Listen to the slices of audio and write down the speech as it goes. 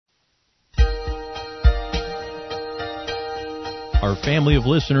Our family of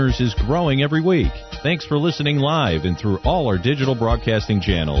listeners is growing every week. Thanks for listening live and through all our digital broadcasting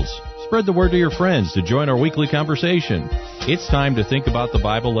channels. Spread the word to your friends to join our weekly conversation. It's time to think about the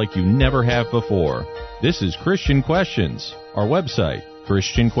Bible like you never have before. This is Christian Questions. Our website,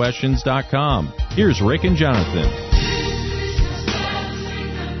 ChristianQuestions.com. Here's Rick and Jonathan.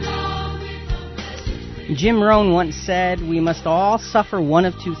 Jim Rohn once said, we must all suffer one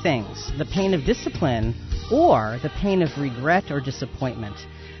of two things, the pain of discipline or the pain of regret or disappointment.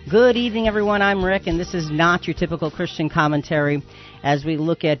 Good evening, everyone. I'm Rick, and this is not your typical Christian commentary as we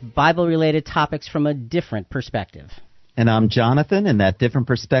look at Bible-related topics from a different perspective. And I'm Jonathan, and that different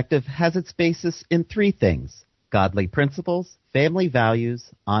perspective has its basis in three things: godly principles, family values,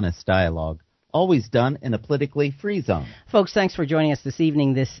 honest dialogue, always done in a politically free zone. Folks, thanks for joining us this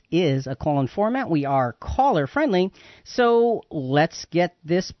evening. This is a call-in format. We are caller-friendly, so let's get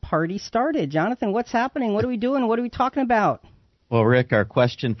this party started. Jonathan, what's happening? What are we doing? What are we talking about? Well, Rick, our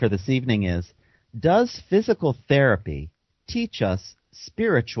question for this evening is, does physical therapy teach us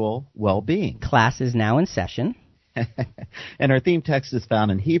spiritual well-being? Class is now in session. And our theme text is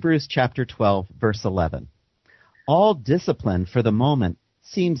found in Hebrews chapter 12, verse 11. All discipline for the moment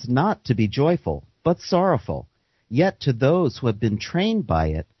seems not to be joyful, but sorrowful. Yet to those who have been trained by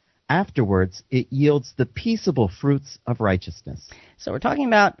it, afterwards it yields the peaceable fruits of righteousness. So we're talking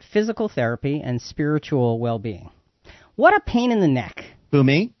about physical therapy and spiritual well-being. What a pain in the neck. Who,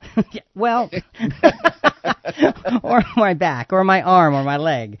 me? Yeah, well, or my back, or my arm, or my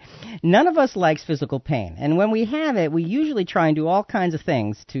leg. None of us likes physical pain, and when we have it, we usually try and do all kinds of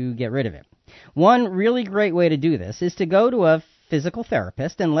things to get rid of it. One really great way to do this is to go to a physical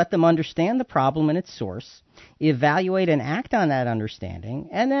therapist and let them understand the problem and its source, evaluate and act on that understanding,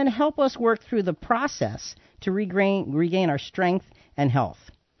 and then help us work through the process to regain our strength and health.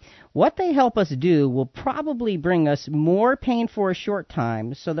 What they help us do will probably bring us more pain for a short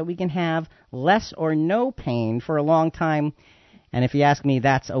time so that we can have less or no pain for a long time, and if you ask me,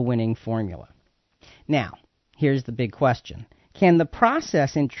 that's a winning formula. Now, here's the big question. Can the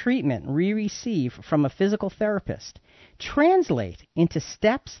process and treatment we receive from a physical therapist translate into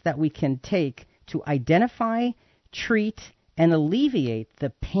steps that we can take to identify, treat, and alleviate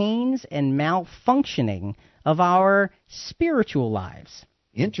the pains and malfunctioning of our spiritual lives?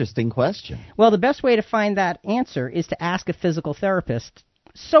 Interesting question. Well, the best way to find that answer is to ask a physical therapist.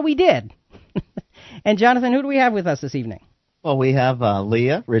 So we did. And Jonathan, who do we have with us this evening? Well, we have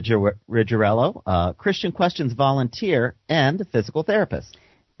Leah Riggerello, Christian Questions volunteer and physical therapist.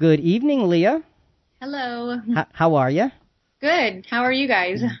 Good evening, Leah. Hello. How are you? Good. How are you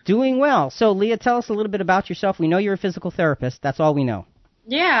guys? Doing well. So, Leah, tell us a little bit about yourself. We know you're a physical therapist. That's all we know.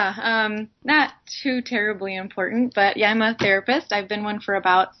 Yeah, not too terribly important, but yeah, I'm a therapist. I've been one for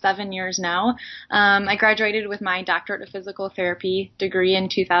about 7 years now. I graduated with my doctorate of physical therapy degree in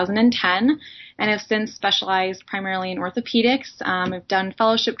 2010 and have since specialized primarily in orthopedics. I've done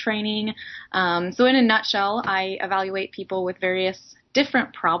fellowship training. So in a nutshell, I evaluate people with various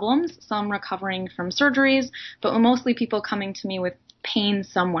different problems, some recovering from surgeries, but mostly people coming to me with pain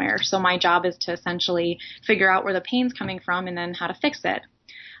somewhere. So my job is to essentially figure out where the pain's coming from and then how to fix it.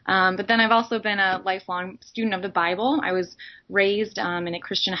 But then I've also been a lifelong student of the Bible. I was raised in a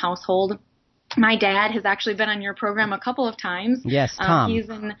Christian household. My dad has actually been on your program a couple of times. Yes, Tom. He's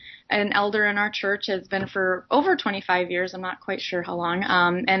an elder in our church, has been for over 25 years. I'm not quite sure how long.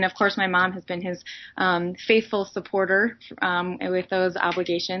 And, of course, my mom has been his faithful supporter with those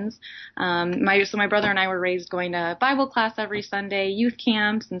obligations. So my brother and I were raised going to Bible class every Sunday, youth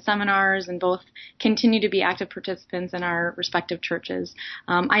camps and seminars, and both continue to be active participants in our respective churches.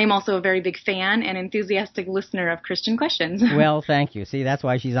 I am also a very big fan and enthusiastic listener of Christian Questions. Well, thank you. See, that's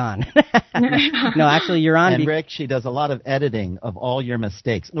why she's on. No, actually, you're on. And Rick, she does a lot of editing of all your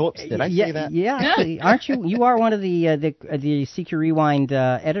mistakes. Oops, did I say that? Yeah, actually, aren't you? You are one of the CQ Rewind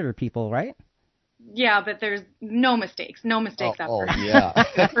editor people, right? Yeah, but there's no mistakes. No mistakes ever. Oh, yeah.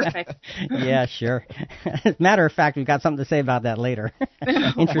 Perfect. Yeah, sure. As a matter of fact, we've got something to say about that later,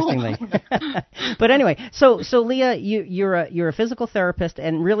 interestingly. But anyway, so Leah, you're a physical therapist,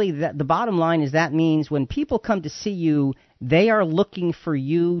 and really the bottom line is that means when people come to see you, they are looking for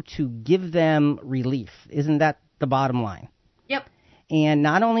you to give them relief. Isn't that the bottom line? Yep. And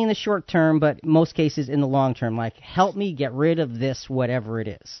not only in the short term, but most cases in the long term, like help me get rid of this, whatever it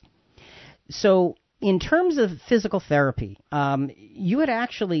is. So in terms of physical therapy, you had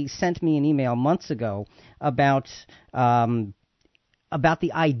actually sent me an email months ago about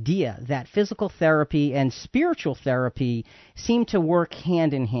the idea that physical therapy and spiritual therapy seem to work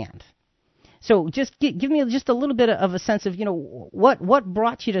hand in hand. So just give me just a little bit of a sense of, what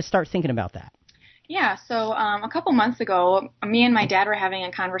brought you to start thinking about that? Yeah, so a couple months ago, me and my dad were having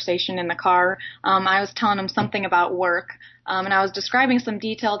a conversation in the car. I was telling him something about work, and I was describing some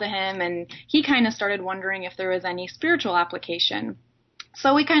detail to him, and he kind of started wondering if there was any spiritual application.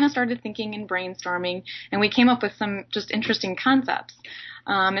 So we kind of started thinking and brainstorming, and we came up with some just interesting concepts.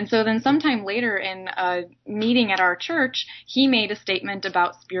 And so then sometime later in a meeting at our church, he made a statement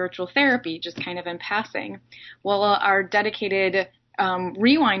about spiritual therapy, just kind of in passing. Well, our dedicated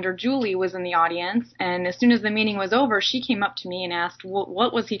rewinder, Julie, was in the audience, and as soon as the meeting was over, she came up to me and asked,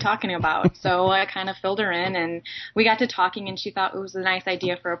 what was he talking about? So I kind of filled her in, and we got to talking, and she thought it was a nice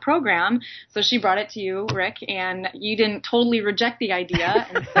idea for a program, so she brought it to you, Rick, and you didn't totally reject the idea,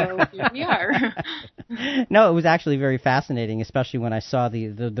 and so here we are. No, it was actually very fascinating, especially when I saw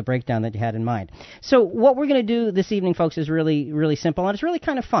the breakdown that you had in mind. So what we're going to do this evening, folks, is really, really simple, and it's really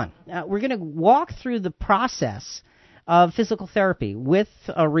kind of fun. We're going to walk through the process of physical therapy with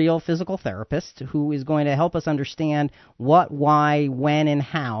a real physical therapist who is going to help us understand what, why, when, and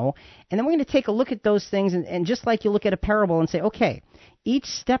how. And then we're going to take a look at those things, and just like you look at a parable and say, okay, each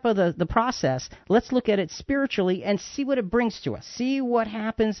step of the process, let's look at it spiritually and see what it brings to us, see what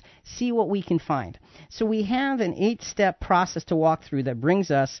happens, see what we can find. So we have an 8-step process to walk through that brings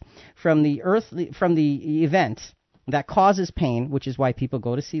us from the event that causes pain, which is why people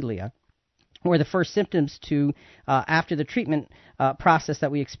go to see Leah, or the first symptoms to after the treatment process that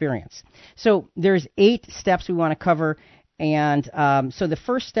we experience. So there's 8 steps we want to cover, and so the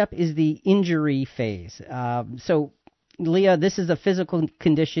first step is the injury phase. So Leah, this is a physical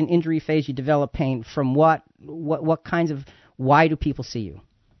condition, injury phase. You develop pain from what kinds of, why do people see you?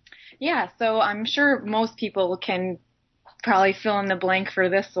 Yeah, so I'm sure most people can probably fill in the blank for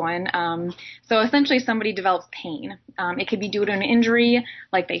this one. So essentially somebody develops pain. It could be due to an injury,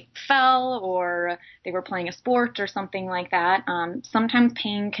 like they fell or they were playing a sport or something like that. Sometimes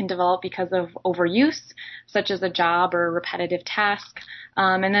pain can develop because of overuse, such as a job or a repetitive task.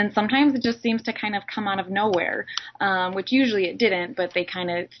 And then sometimes it just seems to kind of come out of nowhere, which usually it didn't, but they kind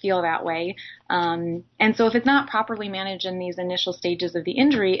of feel that way. And so if it's not properly managed in these initial stages of the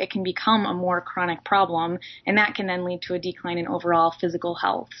injury, it can become a more chronic problem, and that can then lead to a decline in overall physical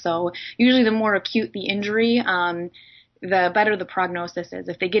health. So usually the more acute the injury, the better the prognosis is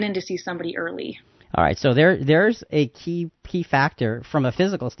if they get in to see somebody early. All right, so there's a key factor from a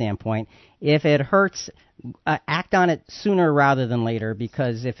physical standpoint. If it hurts, act on it sooner rather than later,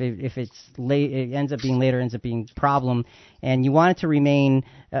 because if it's late, it ends up being later, ends up being a problem. And you want it to remain,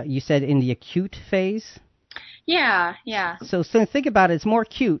 you said, in the acute phase? Yeah. So think about it. It's more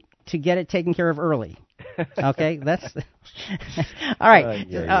acute to get it taken care of early. Okay, that's all right.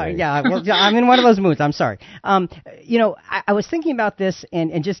 Yeah, well, I'm in one of those moods. I'm sorry. I was thinking about this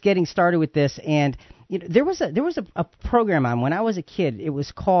and just getting started with this, and there was a program on when I was a kid. It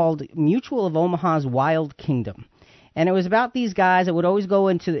was called Mutual of Omaha's Wild Kingdom, and it was about these guys that would always go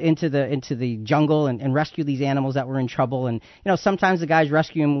into the jungle and rescue these animals that were in trouble, and sometimes the guys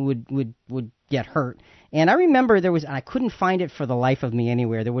rescuing them would get hurt. And I remember I couldn't find it for the life of me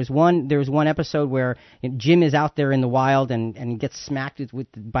anywhere. There was one episode where Jim is out there in the wild and gets smacked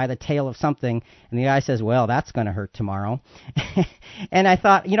by the tail of something, and the guy says, "Well, that's going to hurt tomorrow." And I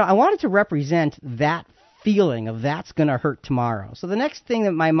thought, I wanted to represent that feeling of that's going to hurt tomorrow. So the next thing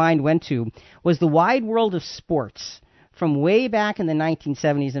that my mind went to was the wide world of sports from way back in the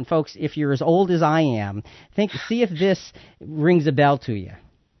 1970s. And folks, if you're as old as I am, see if this rings a bell to you.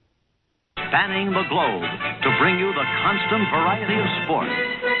 Spanning the globe to bring you the constant variety of sport,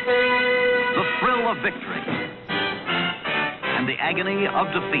 the thrill of victory, and the agony of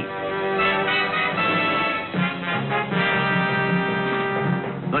defeat.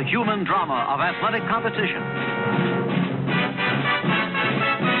 The human drama of athletic competition.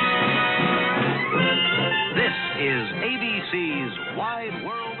 This is ABC's Wide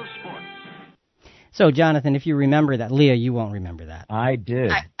World of Sports. So, Jonathan, if you remember that, Leah, you won't remember that. I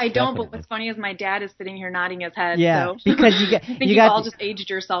did. I don't, but what's funny is my dad is sitting here nodding his head. Yeah, so. because you all just aged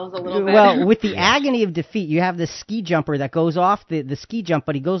yourselves a little bit. Well, with the agony of defeat, you have this ski jumper that goes off the ski jump,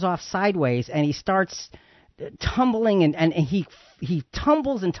 but he goes off sideways, and he starts tumbling, and he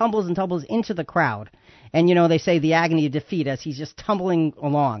tumbles and tumbles and tumbles into the crowd. And, they say the agony of defeat as he's just tumbling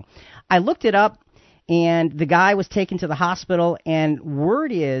along. I looked it up, and the guy was taken to the hospital, and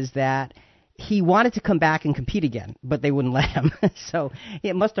word is that he wanted to come back and compete again, but they wouldn't let him. So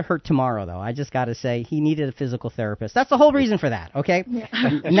it must have hurt tomorrow, though. I just got to say, he needed a physical therapist. That's the whole reason for that, okay? Yeah.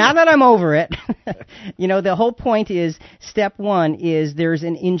 Now that I'm over it, the whole point is, step one is there's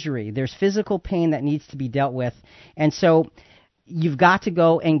an injury. There's physical pain that needs to be dealt with. And so, you've got to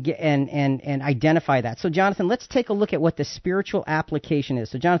go and get, and identify that. So, Jonathan, let's take a look at what the spiritual application is.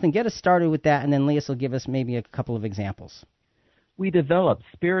 So, Jonathan, get us started with that, and then Leah will give us maybe a couple of examples. We develop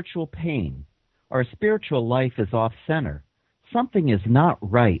spiritual pain. Our spiritual life is off-center. Something is not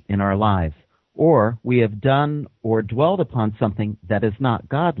right in our lives, or we have done or dwelled upon something that is not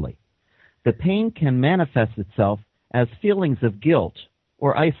godly. The pain can manifest itself as feelings of guilt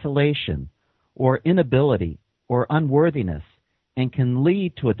or isolation or inability or unworthiness, and can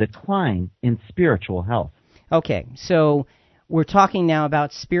lead to a decline in spiritual health. Okay, so we're talking now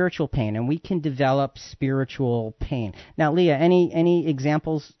about spiritual pain, and we can develop spiritual pain. Now, Leah, any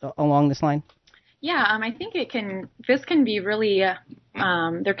examples along this line? Yeah, I think this can be really,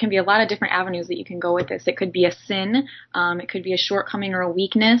 there can be a lot of different avenues that you can go with this. It could be a sin, it could be a shortcoming or a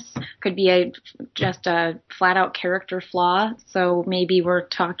weakness, could be just a flat-out character flaw. So maybe we're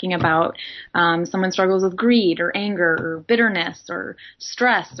talking about someone struggles with greed or anger or bitterness or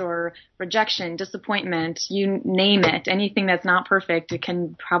stress or rejection, disappointment, you name it. Anything that's not perfect, it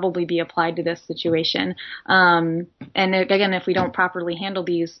can probably be applied to this situation. And again, if we don't properly handle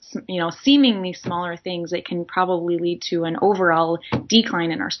these, seemingly smaller things, it can probably lead to an overall decline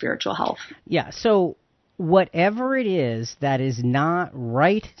in our spiritual health. Yeah, so whatever it is that is not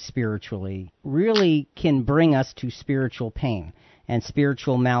right spiritually really can bring us to spiritual pain and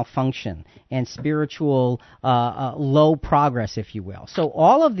spiritual malfunction and spiritual low progress, if you will. So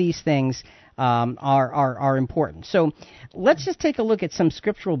all of these things are important. So let's just take a look at some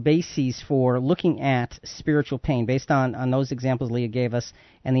scriptural bases for looking at spiritual pain based on those examples Leah gave us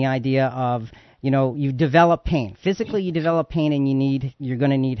and the idea of, you develop pain. Physically, you develop pain and you're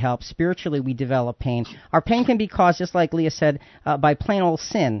going to need help. Spiritually, we develop pain. Our pain can be caused, just like Leah said, by plain old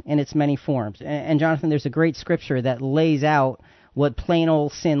sin in its many forms. And Jonathan, there's a great scripture that lays out what plain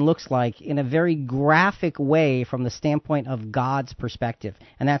old sin looks like in a very graphic way from the standpoint of God's perspective.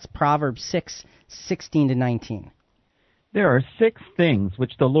 And that's Proverbs 6:16-19. There are 6 things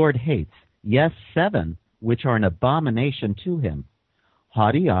which the Lord hates, yes, 7 which are an abomination to him: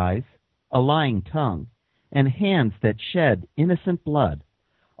 haughty eyes, a lying tongue, and hands that shed innocent blood,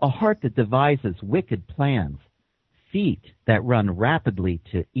 a heart that devises wicked plans, feet that run rapidly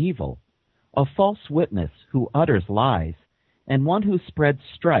to evil, a false witness who utters lies, and one who spreads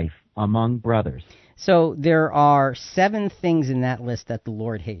strife among brothers. So there are 7 things in that list that the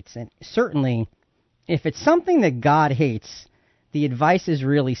Lord hates. And certainly, if it's something that God hates, the advice is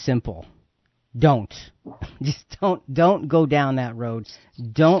really simple. Don't. Just don't go down that road.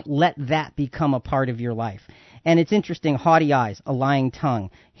 Don't let that become a part of your life. And it's interesting, haughty eyes, a lying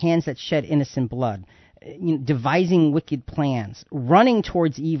tongue, hands that shed innocent blood, devising wicked plans, running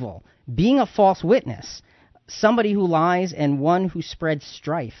towards evil, being a false witness, somebody who lies, and one who spreads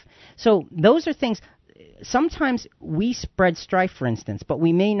strife. So those are things. Sometimes we spread strife, for instance, but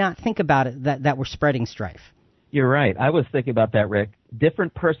we may not think about it that we're spreading strife. You're right. I was thinking about that, Rick.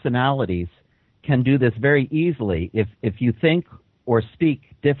 Different personalities can do this very easily if you think or speak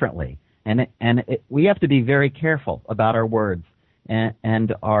differently. We have to be very careful about our words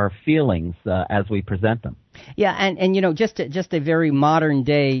and our feelings as we present them. Yeah, and just a very modern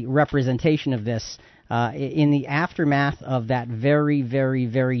day representation of this. In the aftermath of that very, very,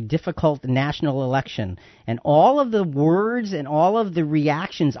 very difficult national election, and all of the words and all of the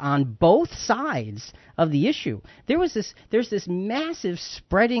reactions on both sides of the issue, there's this massive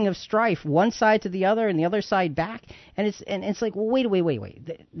spreading of strife, one side to the other and the other side back, and it's like, well, wait.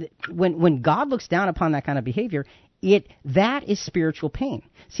 When God looks down upon that kind of behavior, that is spiritual pain.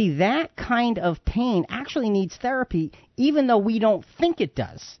 See, that kind of pain actually needs therapy, even though we don't think it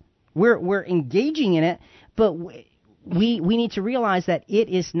does. We're engaging in it, but we need to realize that it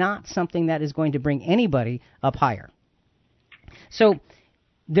is not something that is going to bring anybody up higher. So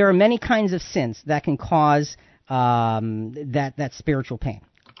there are many kinds of sins that can cause that spiritual pain.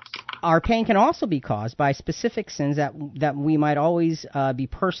 Our pain can also be caused by specific sins that we might always be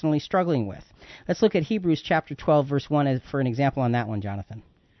personally struggling with. Let's look at Hebrews chapter 12, verse 1 for an example on that one, Jonathan.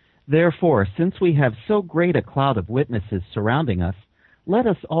 Therefore, since we have so great a cloud of witnesses surrounding us, let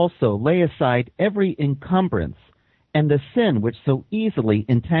us also lay aside every encumbrance and the sin which so easily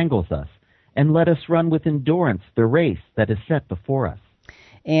entangles us, and let us run with endurance the race that is set before us.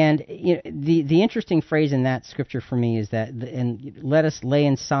 And the interesting phrase in that scripture for me is that, and let us lay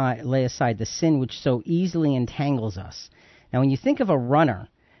aside the sin which so easily entangles us. Now, when you think of a runner,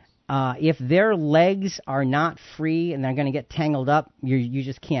 if their legs are not free and they're going to get tangled up,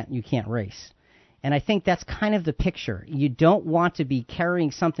 you can't race. And I think that's kind of the picture. You don't want to be carrying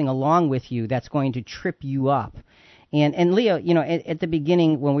something along with you that's going to trip you up. And Leah, at the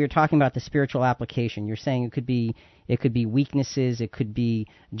beginning when we were talking about the spiritual application, you're saying it could be weaknesses, it could be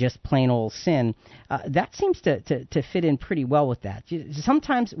just plain old sin. That seems to fit in pretty well with that.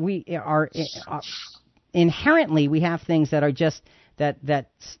 Sometimes we are inherently we have things that are just that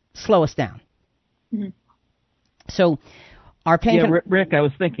slow us down. Mm-hmm. So our pain. Yeah, Rick, I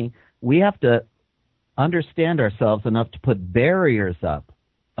was thinking we have to understand ourselves enough to put barriers up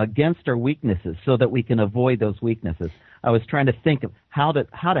against our weaknesses so that we can avoid those weaknesses. I was trying to think of how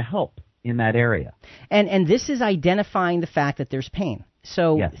to help in that area. And this is identifying the fact that there's pain.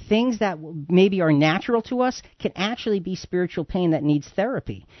 So yes. Things that maybe are natural to us can actually be spiritual pain that needs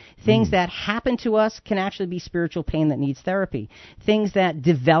therapy. Things that happen to us can actually be spiritual pain that needs therapy. Things that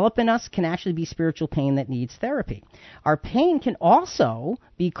develop in us can actually be spiritual pain that needs therapy. Our pain can also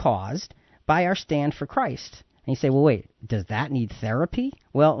be caused by our stand for Christ. And you say, well, wait, does that need therapy?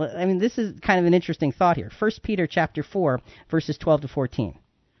 Well, I mean, this is kind of an interesting thought here. 1 Peter chapter 4, verses 12 to 14.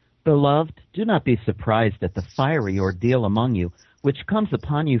 Beloved, do not be surprised at the fiery ordeal among you, which comes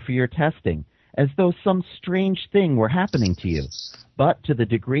upon you for your testing, as though some strange thing were happening to you. But to the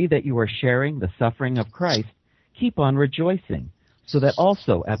degree that you are sharing the suffering of Christ, keep on rejoicing, so that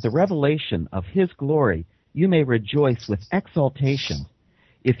also at the revelation of his glory you may rejoice with exultation.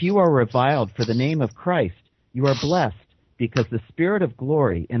 If you are reviled for the name of Christ, you are blessed, because the Spirit of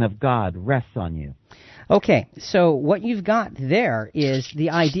glory and of God rests on you. Okay, so what you've got there is the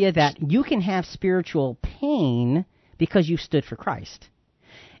idea that you can have spiritual pain because you stood for Christ.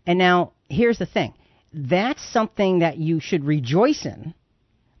 And now, here's the thing. That's something that you should rejoice in,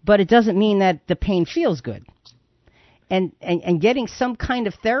 but it doesn't mean that the pain feels good. And getting some kind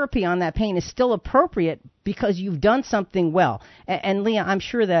of therapy on that pain is still appropriate because you've done something well. And Leah, I'm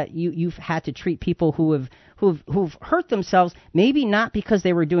sure that you've had to treat people who've hurt themselves, maybe not because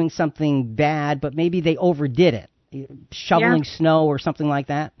they were doing something bad, but maybe they overdid it, shoveling snow or something like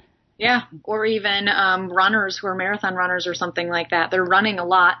that. Yeah, or even runners who are marathon runners or something like that. They're running a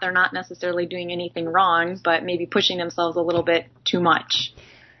lot. They're not necessarily doing anything wrong, but maybe pushing themselves a little bit too much.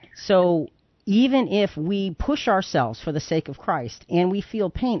 So even if we push ourselves for the sake of Christ and we feel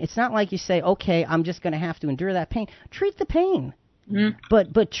pain, it's not like you say, okay, I'm just going to have to endure that pain. Treat the pain.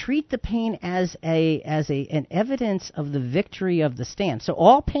 Mm-hmm. But treat the pain as an evidence of the victory of the stand. So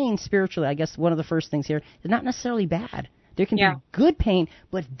all pain spiritually, I guess one of the first things here, is not necessarily bad. There can be good pain,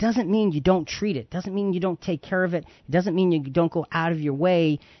 but it doesn't mean you don't treat it. It doesn't mean you don't take care of it. It doesn't mean you don't go out of your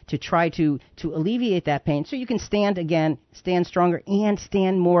way to try to alleviate that pain so you can stand stronger, and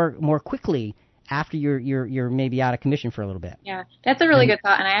stand more quickly after you're maybe out of commission for a little bit. Yeah, that's a really good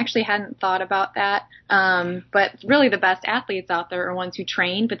thought, and I actually hadn't thought about that. But really the best athletes out there are ones who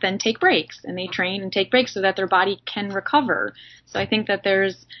train but then take breaks, and they train and take breaks so that their body can recover. So I think that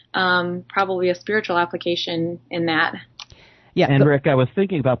there's probably a spiritual application in that. Yeah, and Rick, I was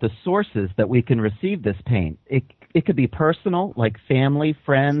thinking about the sources that we can receive this pain. It could be personal, like family,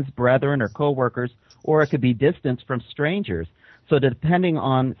 friends, brethren, or coworkers, or it could be distance from strangers. So depending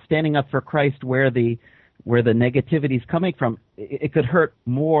on standing up for Christ, where the negativity is coming from, it could hurt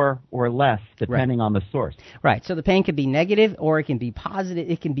more or less depending on the source. Right. So the pain could be negative or it can be positive.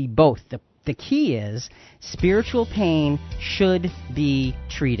 It can be both. The key is spiritual pain should be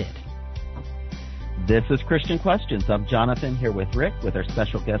treated. This is Christian Questions. I'm Jonathan, here with Rick, with our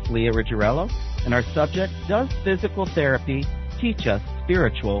special guest Leah Ruggiero, and our subject, does physical therapy teach us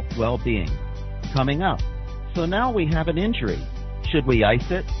spiritual well-being? Coming up. So now we have an injury. Should we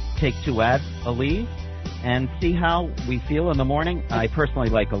ice it, take 2 ads, Aleve, and see how we feel in the morning? I personally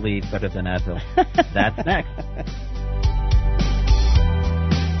like Aleve better than Advil. That's next.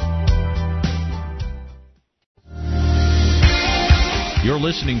 You're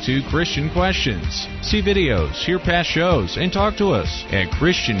listening to Christian Questions. See videos, hear past shows, and talk to us at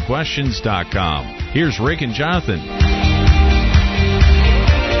ChristianQuestions.com. Here's Rick and Jonathan.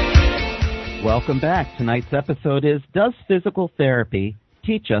 Welcome back. Tonight's episode is, does physical therapy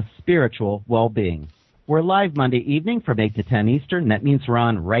teach us spiritual well-being? We're live Monday evening from 8 to 10 Eastern. That means we're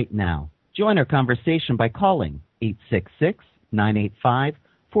on right now. Join our conversation by calling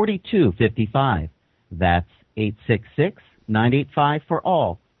 866-985-4255. That's 866-985 for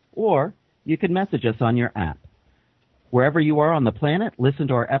all, or you can message us on your app. Wherever you are on the planet, listen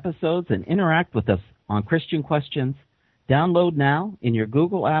to our episodes and interact with us on Christian Questions. Download now in your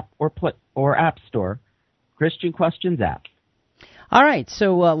Google app or App Store, Christian Questions app. All right,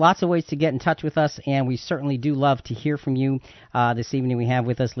 so lots of ways to get in touch with us, and we certainly do love to hear from you. This evening we have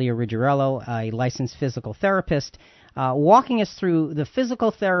with us Leah Ruggiero, a licensed physical therapist. walking us through the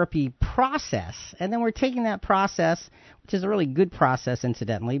physical therapy process, and then we're taking that process, which is a really good process,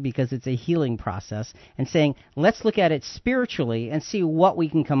 incidentally, because it's a healing process, and saying, let's look at it spiritually and see what we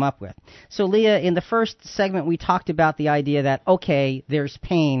can come up with. So, Leah, in the first segment, we talked about the idea that, okay, there's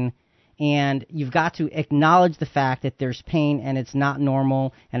pain, and you've got to acknowledge the fact that there's pain, and it's not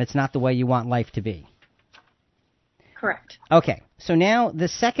normal, and it's not the way you want life to be. Correct. Okay, so now the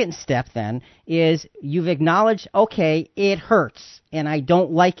second step then is you've acknowledged, okay, it hurts, and I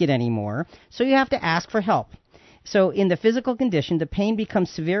don't like it anymore, so you have to ask for help. So in the physical condition, the pain becomes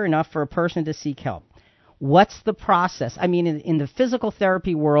severe enough for a person to seek help. What's the process? I mean, in the physical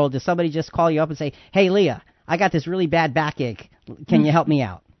therapy world, does somebody just call you up and say, hey, Leah, I got this really bad backache. Can you help me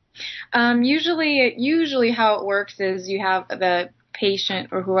out? Usually how it works is you have the patient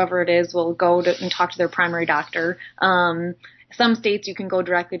or whoever it is will go and talk to their primary doctor. Some states you can go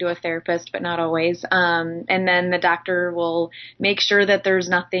directly to a therapist, but not always. And then the doctor will make sure that there's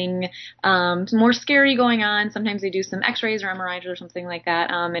nothing more scary going on. Sometimes they do some x-rays or MRIs or something like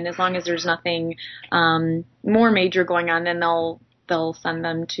that. And as long as there's nothing more major going on, then they'll send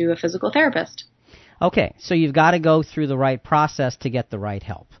them to a physical therapist. Okay, so you've got to go through the right process to get the right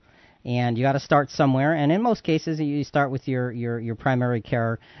help. And you got to start somewhere, and in most cases, you start with your primary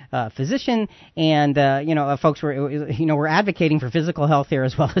care physician. And folks, we're advocating for physical health here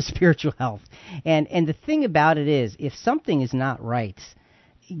as well as spiritual health. And the thing about it is, if something is not right,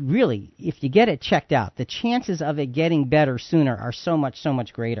 really, if you get it checked out, the chances of it getting better sooner are so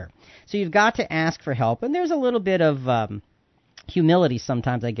much greater. So you've got to ask for help, and there's a little bit of humility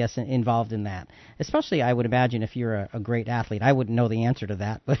sometimes, I guess, involved in that. Especially, I would imagine, if you're a great athlete. I wouldn't know the answer to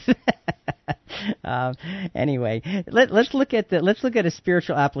that, but anyway, let's look at a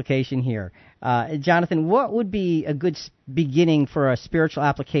spiritual application here. Jonathan, what would be a good beginning for a spiritual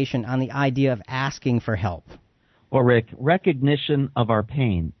application on the idea of asking for help? Well, Rick, recognition of our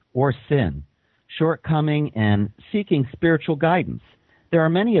pain or sin, shortcoming, and seeking spiritual guidance. There are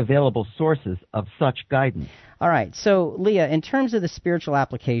many available sources of such guidance. All right. So, Leah, in terms of the spiritual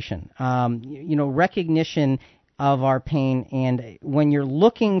application, recognition of our pain, and when you're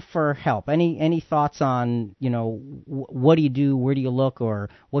looking for help, any thoughts on, what do you do, where do you look, or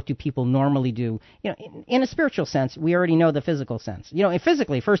what do people normally do? In a spiritual sense, we already know the physical sense.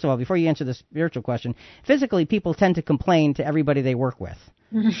 Physically, first of all, before you answer the spiritual question, physically, people tend to complain to everybody they work with.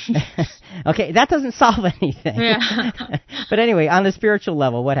 Okay, that doesn't solve anything. Yeah. But anyway, on the spiritual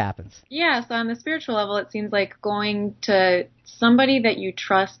level, what happens? Yeah, so on the spiritual level, it seems like going to somebody that you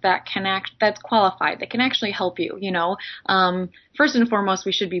trust that's qualified, that can actually help you, First and foremost,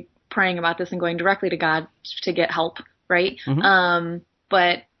 we should be praying about this and going directly to God to get help, right? Mm-hmm.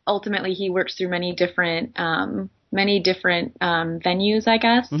 But ultimately, He works through many different venues, I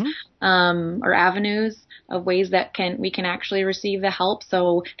guess, mm-hmm. Or avenues of ways that we can actually receive the help.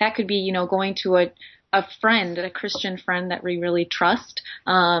 So that could be, going to a friend, a Christian friend that we really trust,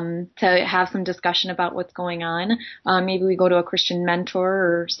 to have some discussion about what's going on. Maybe we go to a Christian mentor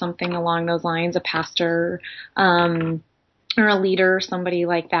or something along those lines, a pastor, or a leader, somebody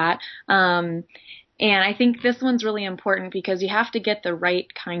like that. And I think this one's really important because you have to get the right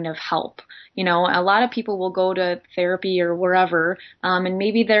kind of help. A lot of people will go to therapy or wherever, and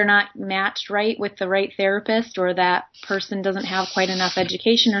maybe they're not matched right with the right therapist, or that person doesn't have quite enough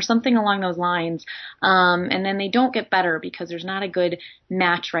education or something along those lines. And then they don't get better because there's not a good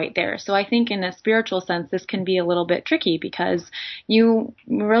match right there. So I think in a spiritual sense, this can be a little bit tricky because you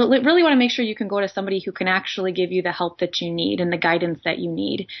really want to make sure you can go to somebody who can actually give you the help that you need and the guidance that you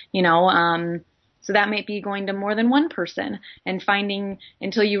need, So that might be going to more than one person and finding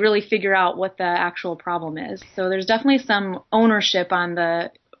until you really figure out what the actual problem is. So there's definitely some ownership on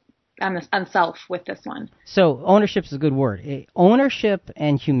self with this one. So ownership is a good word. Ownership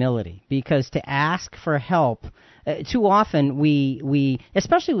and humility, because to ask for help, too often we,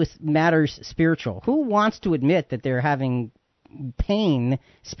 especially with matters spiritual, who wants to admit that they're having pain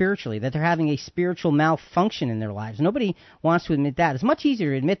spiritually, that they're having a spiritual malfunction in their lives? Nobody wants to admit that. It's much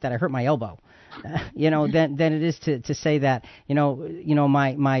easier to admit that I hurt my elbow, than it is to say that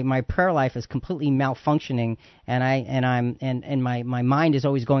my prayer life is completely malfunctioning and my mind is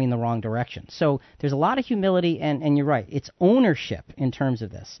always going in the wrong direction. So there's a lot of humility, and you're right, it's ownership in terms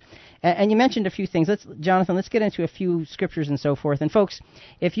of this. And you mentioned a few things. Jonathan, let's get into a few scriptures and so forth. And folks,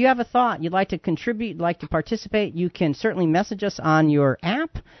 if you have a thought, you'd like to contribute, you'd like to participate, you can certainly message us on your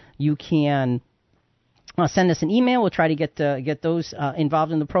app. You can send us an email. We'll try to get those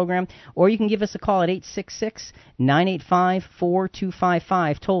involved in the program. Or you can give us a call at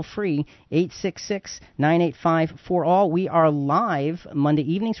 866-985-4255, toll free, 866-985-4ALL. We are live Monday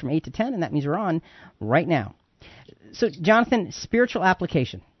evenings from 8 to 10, and that means we're on right now. So, Jonathan, spiritual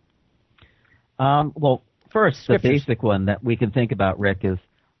application. Well, first, Scriptures. the basic one that we can think about, Rick, is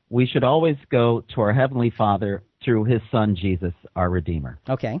we should always go to our Heavenly Father through His Son, Jesus, our Redeemer.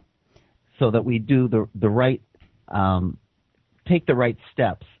 Okay. So that we do the right, take the right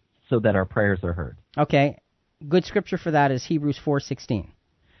steps so that our prayers are heard. Okay. Good scripture for that is Hebrews 4:16.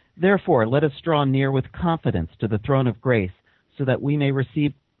 Therefore, let us draw near with confidence to the throne of grace so that we may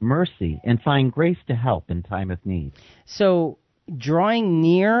receive mercy and find grace to help in time of need. So, drawing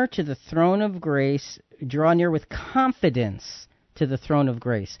near to the throne of grace, draw near with confidence to the throne of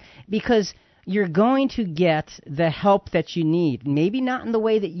grace, because you're going to get the help that you need. Maybe not in the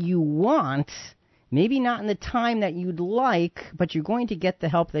way that you want, maybe not in the time that you'd like, but you're going to get the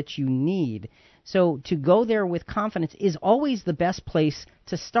help that you need. So to go there with confidence is always the best place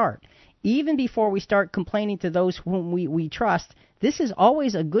to start. Even before we start complaining to those whom we trust, this is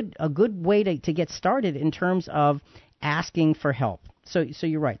always a good way to get started in terms of asking for help. So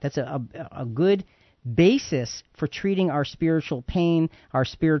you're right. That's a good basis for treating our spiritual pain, our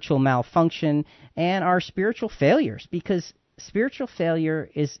spiritual malfunction, and our spiritual failures, because spiritual failure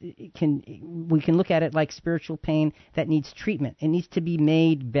we can look at it like spiritual pain that needs treatment. It needs to be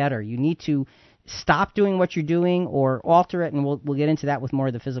made better. You need to stop doing what you're doing or alter it, and we'll get into that with more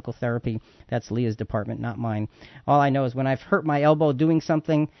of the physical therapy. That's Leah's department, not mine. All I know is when I've hurt my elbow doing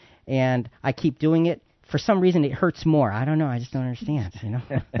something and I keep doing it, for some reason it hurts more. I don't know. I just don't understand, you know.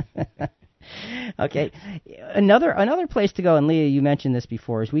 Okay. Another place to go, and Leah, you mentioned this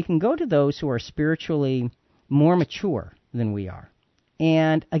before, is we can go to those who are spiritually more mature than we are.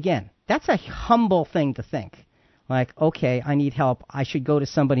 And again, that's a humble thing to think. Like, okay, I need help. I should go to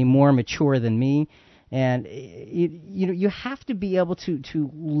somebody more mature than me. And you have to be able to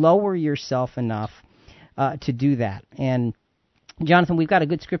lower yourself enough to do that. And Jonathan, we've got a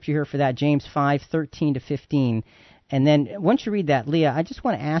good scripture here for that, James 5:13-15. And then once you read that, Leah, I just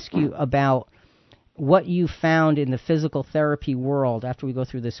want to ask you about what you found in the physical therapy world after we go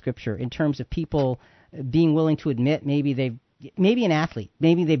through this scripture in terms of people being willing to admit maybe an athlete,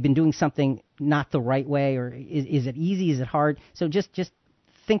 maybe they've been doing something not the right way, or is it easy, is it hard? So just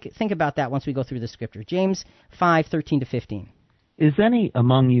think about that once we go through the scripture. James 5:13-15. Is any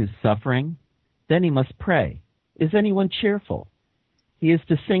among you suffering? Then he must pray. Is anyone cheerful? He is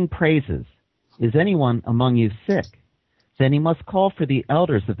to sing praises. Is anyone among you sick? Then he must call for the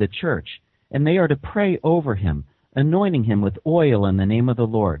elders of the church, and they are to pray over him, anointing him with oil in the name of the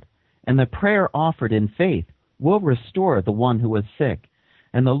Lord. And the prayer offered in faith will restore the one who is sick,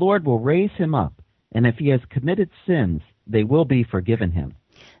 and the Lord will raise him up, and if he has committed sins, they will be forgiven him.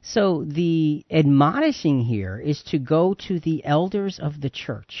 So the admonishing here is to go to the elders of the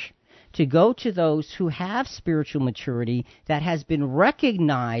church, to go to those who have spiritual maturity that has been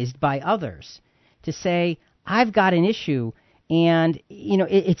recognized by others, to say, I've got an issue. And,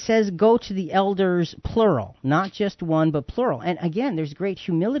 it says go to the elders, plural, not just one, but plural. And again, there's great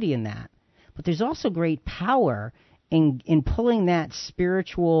humility in that. But there's also great power in pulling that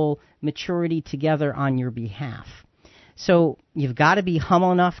spiritual maturity together on your behalf. So you've got to be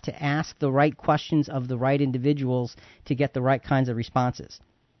humble enough to ask the right questions of the right individuals to get the right kinds of responses.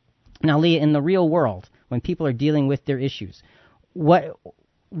 Now, Leah, in the real world, when people are dealing with their issues, what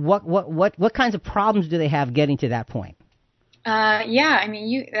kinds of problems do they have getting to that point?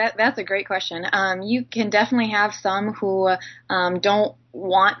 That's a great question. You can definitely have some who don't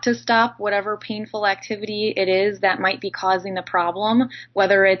want to stop whatever painful activity it is that might be causing the problem,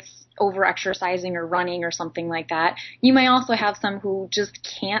 whether it's over-exercising or running or something like that. You may also have some who just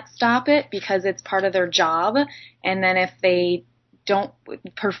can't stop it because it's part of their job, and then if they don't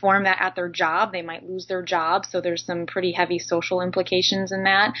perform that at their job, they might lose their job. So there's some pretty heavy social implications in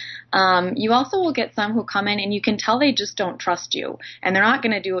that. You also will get some who come in and you can tell they just don't trust you, and they're not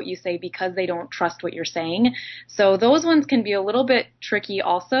going to do what you say because they don't trust what you're saying. So those ones can be a little bit tricky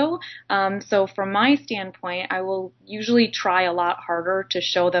also. So from my standpoint, I will usually try a lot harder to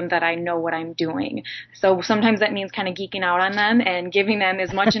show them that I know what I'm doing. So sometimes that means kind of geeking out on them and giving them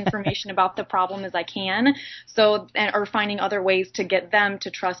as much information about the problem as I can, or finding other ways to get them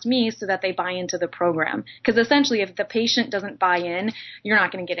to trust me so that they buy into the program. Because essentially, if the patient doesn't buy in, you're not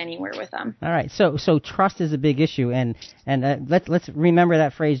going to get anywhere with them. All right. So trust is a big issue, and let's remember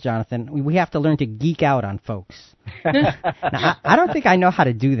that phrase, Jonathan. We have to learn to geek out on folks. Now, I don't think I know how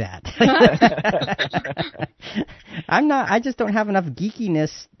to do that. I just don't have enough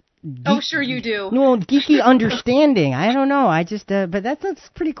geekiness. Oh, sure you do. No, geeky understanding. I don't know. But that's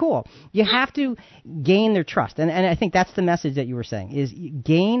pretty cool. You have to gain their trust. And I think that's the message that you were saying, is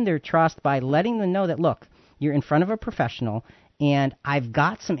gain their trust by letting them know that, look, you're in front of a professional and I've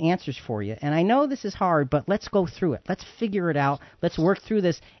got some answers for you. And I know this is hard, but let's go through it. Let's figure it out. Let's work through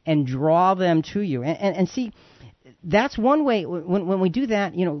this and draw them to you. And see, that's one way. When we do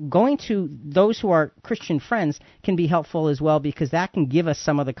that, going to those who are Christian friends can be helpful as well, because that can give us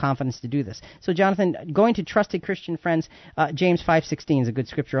some of the confidence to do this. So, Jonathan, going to trusted Christian friends, James 5:16 is a good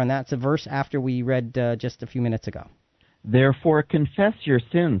scripture on that. It's a verse after we read just a few minutes ago. Therefore confess your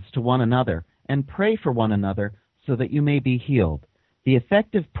sins to one another and pray for one another so that you may be healed. The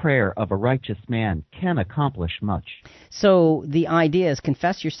effective prayer of a righteous man can accomplish much. So the idea is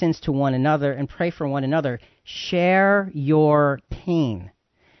confess your sins to one another and pray for one another. Share your pain.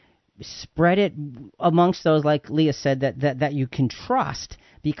 Spread it amongst those, like Leah said, that you can trust,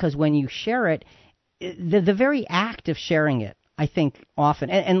 because when you share it, the very act of sharing it, I think often,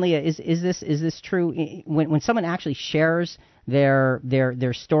 and Leah, is this true? When someone actually shares their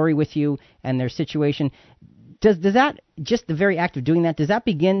story with you and their situation, does that, just the very act of doing that, does that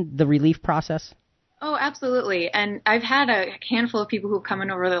begin the relief process? Oh, absolutely. And I've had a handful of people who've come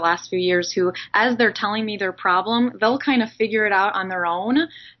in over the last few years who, as they're telling me their problem, they'll kind of figure it out on their own.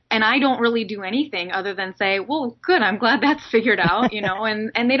 And I don't really do anything other than say, well, good, I'm glad that's figured out,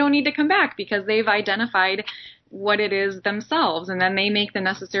 and they don't need to come back because they've identified what it is themselves, and then they make the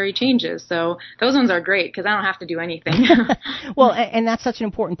necessary changes. So those ones are great because I don't have to do anything. Well, and that's such an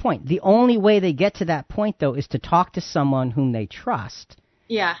important point. The only way they get to that point, though, is to talk to someone whom they trust.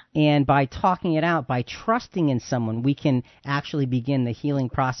 Yeah. And by talking it out, by trusting in someone, we can actually begin the healing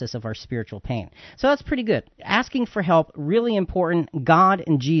process of our spiritual pain. So that's pretty good. Asking for help, really important. God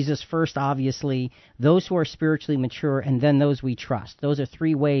and Jesus first, obviously, those who are spiritually mature, and then those we trust. Those are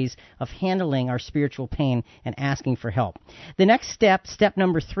three ways of handling our spiritual pain and asking for help. The next step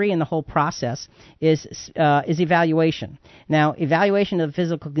number 3 in the whole process, is evaluation. Now, evaluation of the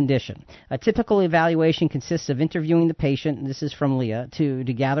physical condition. A typical evaluation consists of interviewing the patient, and this is from Leah, to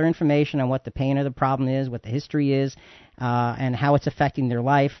gather information on what the pain or the problem is, what the history is, and how it's affecting their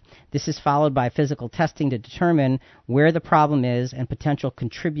life. This is followed by physical testing to determine where the problem is and potential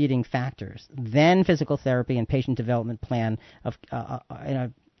contributing factors. Then physical therapy and patient development plan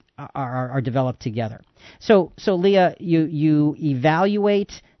are developed together. So Leah, you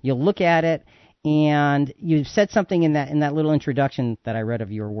evaluate, you look at it, and you said something in that little introduction that I read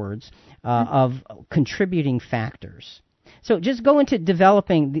of your words of contributing factors. So just go into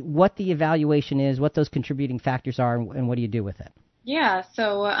developing what the evaluation is, what those contributing factors are, and what do you do with it? Yeah,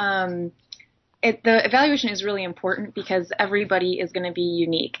 so the evaluation is really important because everybody is going to be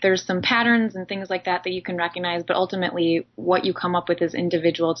unique. There's some patterns and things like that you can recognize, but ultimately what you come up with is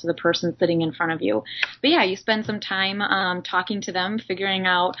individual to the person sitting in front of you. But yeah, you spend some time talking to them, figuring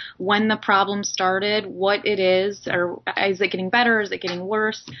out when the problem started, what it is, or is it getting better, is it getting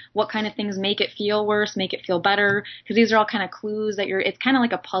worse, what kind of things make it feel worse, make it feel better, because these are all kind of clues that it's kind of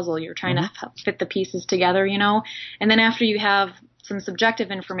like a puzzle. You're trying to fit the pieces together, and then after you have some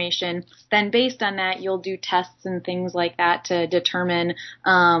subjective information, then based on that, you'll do tests and things like that to determine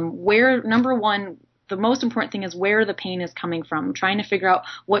where, number one, the most important thing is where the pain is coming from, trying to figure out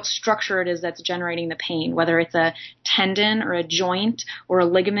what structure it is that's generating the pain, whether it's a tendon or a joint or a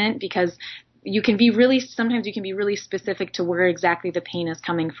ligament, because sometimes you can be really specific to where exactly the pain is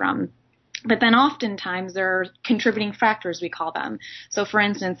coming from. But then oftentimes there are contributing factors, we call them. So for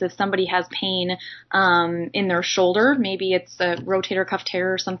instance, if somebody has pain in their shoulder, maybe it's a rotator cuff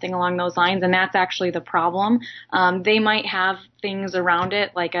tear or something along those lines, and that's actually the problem. They might have things around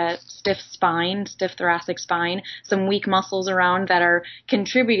it like a stiff thoracic spine, some weak muscles around that are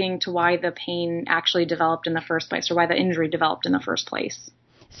contributing to why the pain actually developed in the first place, or why the injury developed in the first place.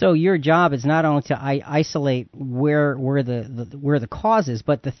 So your job is not only to isolate where the cause is,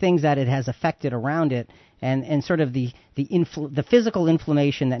 but the things that it has affected around it, and sort of the physical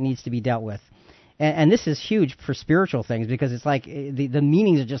inflammation that needs to be dealt with. And this is huge for spiritual things, because it's like the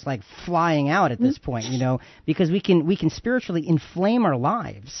meanings are just like flying out at this point, because we can spiritually inflame our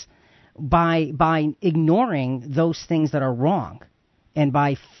lives by ignoring those things that are wrong, and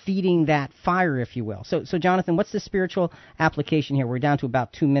by feeding that fire, if you will. So Jonathan, what's the spiritual application here? We're down to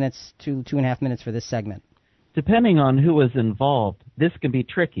about 2 minutes, 2.5 minutes for this segment. Depending on who is involved, this can be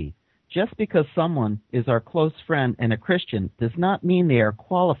tricky. Just because someone is our close friend and a Christian does not mean they are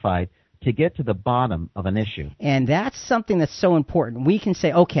qualified to get to the bottom of an issue. And that's something that's so important. We can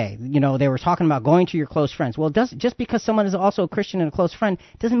say, okay, they were talking about going to your close friends. Well, just because someone is also a Christian and a close friend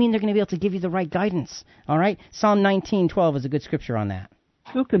doesn't mean they're going to be able to give you the right guidance. All right? Psalm 19:12 is a good scripture on that.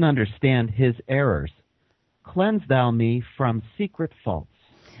 Who can understand his errors? Cleanse thou me from secret faults.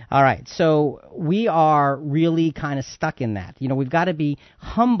 All right, so we are really kind of stuck in that. We've got to be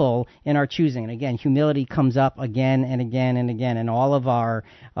humble in our choosing. And again, humility comes up again and again and again in all of our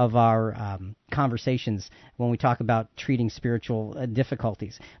conversations when we talk about treating spiritual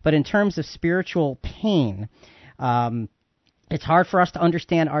difficulties. But in terms of spiritual pain, it's hard for us to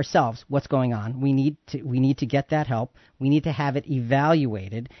understand ourselves what's going on. We need to get that help. We need to have it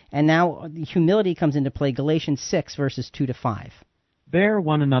evaluated. And now humility comes into play. Galatians 6 verses 2 to 5. Bear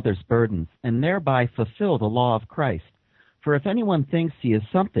one another's burdens, and thereby fulfill the law of Christ. For if anyone thinks he is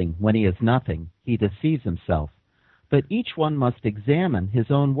something when he is nothing, he deceives himself. But each one must examine his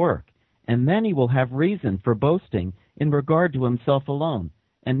own work, and then he will have reason for boasting in regard to himself alone,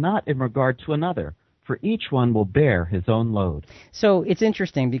 and not in regard to another, for each one will bear his own load. So it's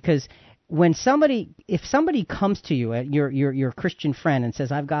interesting because if somebody comes to you, your Christian friend, and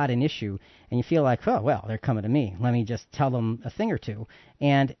says, I've got an issue, and you feel like, oh, well, they're coming to me. Let me just tell them a thing or two.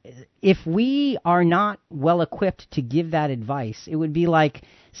 And if we are not well equipped to give that advice, it would be like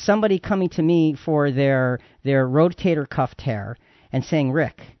somebody coming to me for their rotator cuff tear and saying,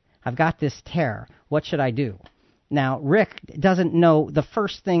 Rick, I've got this tear. What should I do? Now, Rick doesn't know the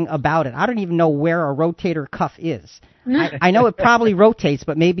first thing about it. I don't even know where a rotator cuff is. I know it probably rotates,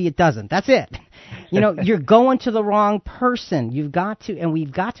 but maybe it doesn't. That's it. You're going to the wrong person. We've got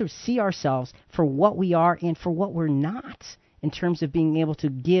to see ourselves for what we are and for what we're not in terms of being able to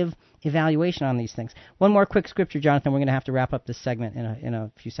give evaluation on these things. One more quick scripture, Jonathan. We're going to have to wrap up this segment in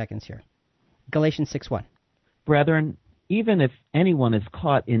a few seconds here. Galatians 6:1. Brethren, even if anyone is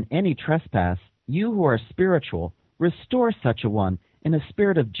caught in any trespass, you who are spiritual, restore such a one in a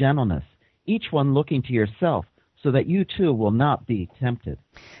spirit of gentleness, each one looking to yourself, so that you too will not be tempted.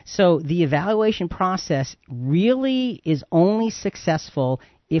 So the evaluation process really is only successful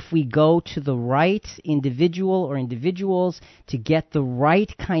if we go to the right individual or individuals to get the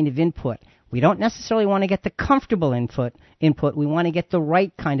right kind of input. We don't necessarily want to get the comfortable input. We want to get the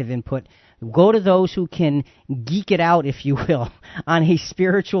right kind of input. Go to those who can geek it out, if you will, on a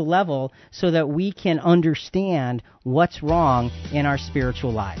spiritual level so that we can understand what's wrong in our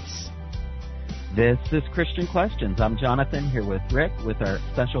spiritual lives. This is Christian Questions. I'm Jonathan here with Rick with our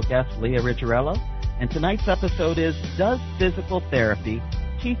special guest Leah Ricciarello. And tonight's episode is, Does Physical Therapy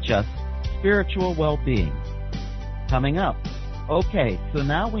Teach Us Spiritual Well-Being? Coming up. Okay, so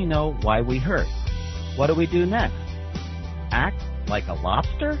now we know why we hurt. What do we do next? Act like a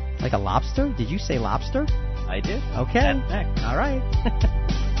lobster? Like a lobster? Did you say lobster? I did. Okay. That's next. All right.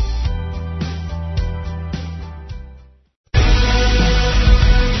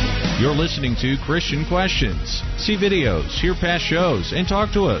 You're listening to Christian Questions. See videos, hear past shows, and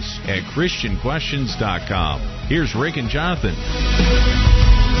talk to us at ChristianQuestions.com. Here's Rick and Jonathan.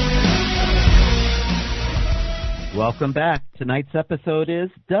 Welcome back. Tonight's episode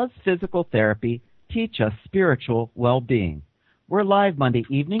is, Does Physical Therapy Teach Us Spiritual Well-Being? We're live Monday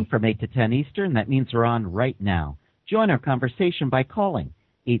evening from 8 to 10 Eastern. That means we're on right now. Join our conversation by calling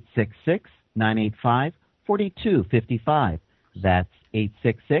 866-985-4255. That's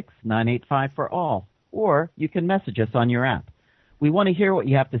 866-985-for-all. Or you can message us on your app. We want to hear what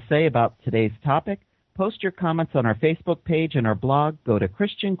you have to say about today's topic. Post your comments on our Facebook page and our blog. Go to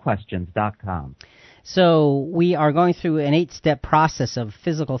ChristianQuestions.com. So we are going through an 8-step process of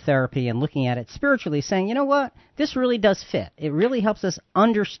physical therapy and looking at it spiritually, saying, you know what, this really does fit. It really helps us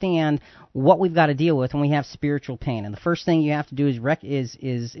understand what we've got to deal with when we have spiritual pain. And the first thing you have to do is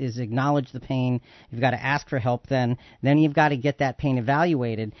acknowledge the pain. You've got to ask for help then. Then you've got to get that pain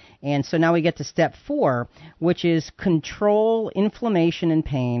evaluated. And so now we get to step 4, which is control inflammation and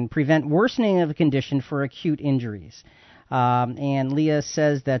pain, prevent worsening of a condition for acute injuries. And Leah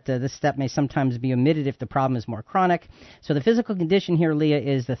says that this step may sometimes be omitted if the problem is more chronic. So the physical condition here, Leah,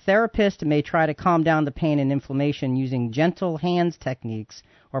 is the therapist may try to calm down the pain and inflammation using gentle hands techniques,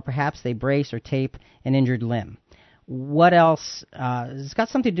 or perhaps they brace or tape an injured limb. What else? It's got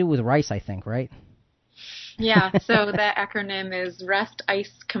something to do with rice, I think, right? Yeah, so the acronym is REST,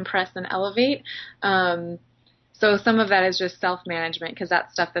 ICE, Compress, and Elevate. So some of that is just self-management because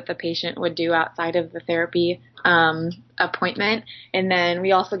that's stuff that the patient would do outside of the therapy appointment. And then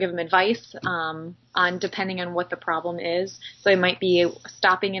we also give them advice on depending on what the problem is. So it might be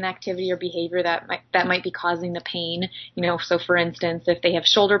stopping an activity or behavior that might be causing the pain. So for instance, if they have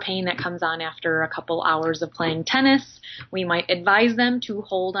shoulder pain that comes on after a couple hours of playing tennis, we might advise them to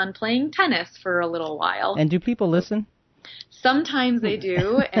hold on playing tennis for a little while. And do people listen? Sometimes they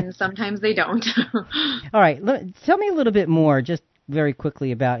do, and sometimes they don't. All right. Tell me a little bit more, just very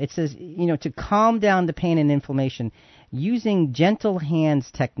quickly, about, it says, to calm down the pain and inflammation using gentle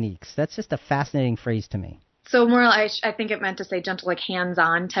hands techniques. That's just a fascinating phrase to me. So more, I think it meant to say gentle, like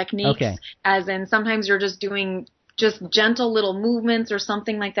hands-on techniques. Okay. As in sometimes you're just doing just gentle little movements or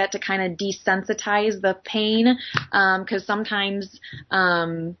something like that to kind of desensitize the pain. Because sometimes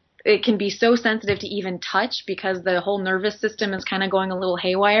it can be so sensitive to even touch because the whole nervous system is kind of going a little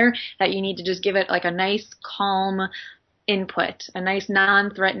haywire that you need to just give it like a nice calm input, a nice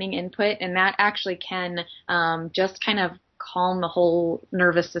non-threatening input, and that actually can just kind of calm the whole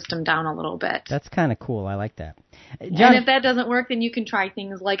nervous system down a little bit. That's kind of cool. I like that. And if that doesn't work, then you can try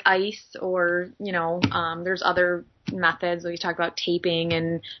things like ice or, there's other methods. We talk about taping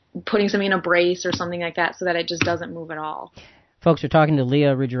and putting something in a brace or something like that so that it just doesn't move at all. Folks, we're talking to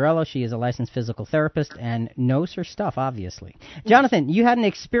Leah Ruggiero. She is a licensed physical therapist and knows her stuff, obviously. Jonathan, you had an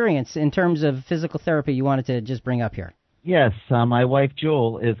experience in terms of physical therapy you wanted to just bring up here. Yes, my wife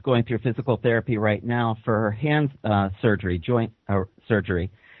Jewel is going through physical therapy right now for her hand surgery, joint surgery.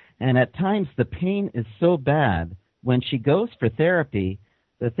 And at times the pain is so bad when she goes for therapy,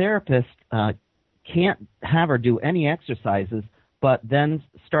 the therapist can't have her do any exercises, but then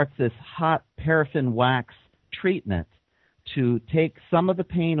starts this hot paraffin wax treatment to take some of the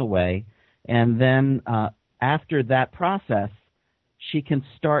pain away. And then after that process, she can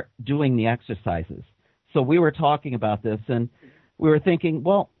start doing the exercises. So we were talking about this, and we were thinking,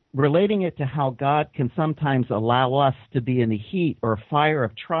 well, relating it to how God can sometimes allow us to be in the heat or fire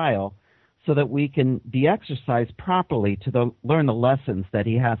of trial so that we can be exercised properly to learn the lessons that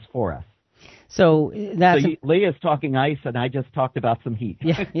he has for us. So that's Leah's talking ice, and I just talked about some heat.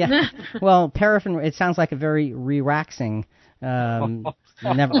 Yeah. Well, paraffin, it sounds like a very relaxing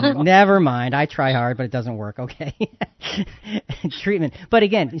never mind. I try hard, but it doesn't work. Okay. Treatment. But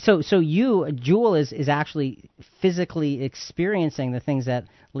again, so Jewel is actually physically experiencing the things that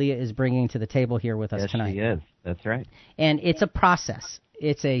Leah is bringing to the table here with us tonight. Yes, she is. That's right. And it's a process.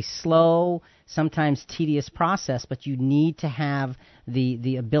 It's a slow, sometimes tedious process, but you need to have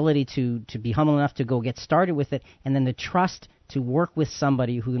the ability to be humble enough to go get started with it, and then the trust to work with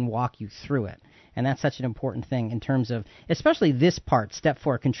somebody who can walk you through it. And that's such an important thing in terms of, especially this part, step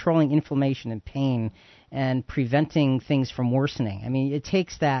 4, controlling inflammation and pain and preventing things from worsening. I mean, it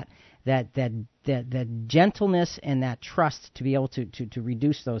takes that gentleness and that trust to be able to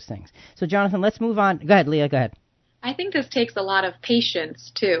reduce those things. So, Jonathan, let's move on. Go ahead, Leah, go ahead. I think this takes a lot of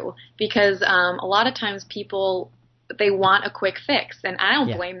patience, too, because a lot of times people, they want a quick fix, and I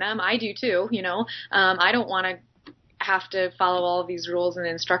don't blame them. I do, too, I don't want to have to follow all of these rules and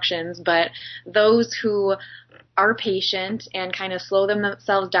instructions, but those who are patient and kind of slow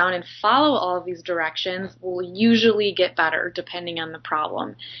themselves down and follow all of these directions will usually get better depending on the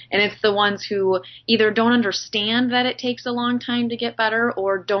problem. And it's the ones who either don't understand that it takes a long time to get better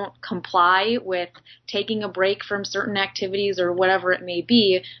or don't comply with taking a break from certain activities or whatever it may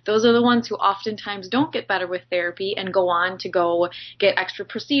be. Those are the ones who oftentimes don't get better with therapy and go on to go get extra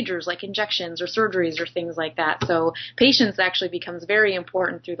procedures like injections or surgeries or things like that. So patience actually becomes very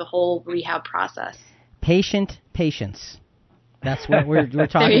important through the whole rehab process. Patience. That's what we're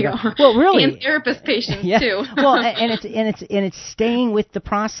talking about. Well, really, and therapist patience too. Well, and it's staying with the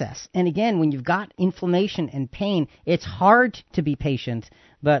process. And again, when you've got inflammation and pain, it's hard to be patient.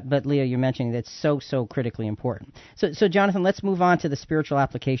 But Leah, you're mentioning that's so critically important. So Jonathan, let's move on to the spiritual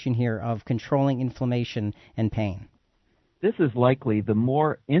application here of controlling inflammation and pain. This is likely the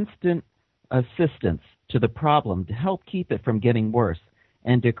more instant assistance to the problem to help keep it from getting worse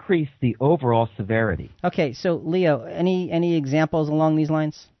and decrease the overall severity. Okay, so Leo, any examples along these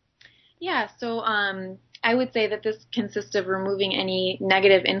lines? Yeah, so I would say that this consists of removing any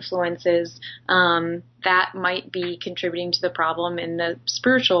negative influences that might be contributing to the problem in the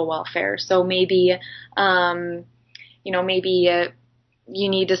spiritual welfare. So maybe, you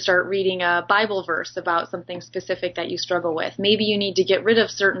need to start reading a Bible verse about something specific that you struggle with. Maybe you need to get rid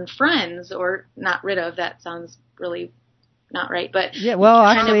of certain friends, or not rid of, that sounds really not right, but yeah, well,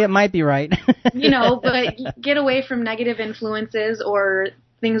 actually, it might be right. But get away from negative influences or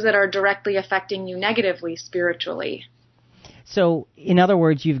things that are directly affecting you negatively spiritually. So, in other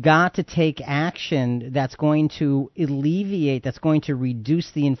words, you've got to take action that's going to alleviate, that's going to reduce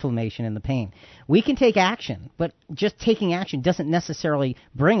the inflammation and the pain. We can take action, but just taking action doesn't necessarily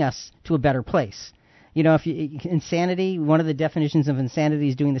bring us to a better place. Insanity, one of the definitions of insanity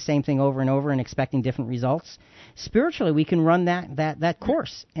is doing the same thing over and over and expecting different results. Spiritually, we can run that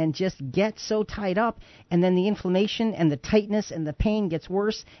course and just get so tied up, and then the inflammation and the tightness and the pain gets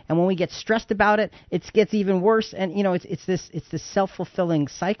worse, and when we get stressed about it, it gets even worse, and it's this self-fulfilling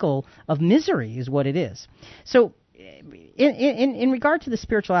cycle of misery is what it is. So in regard to the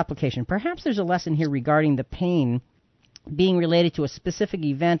spiritual application, perhaps there's a lesson here regarding the pain being related to a specific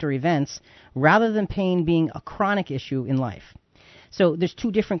event or events rather than pain being a chronic issue in life. So there's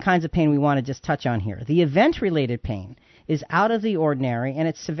two different kinds of pain we want to just touch on here. The event-related pain is out of the ordinary, and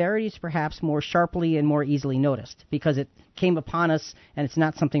its severity is perhaps more sharply and more easily noticed because it came upon us and it's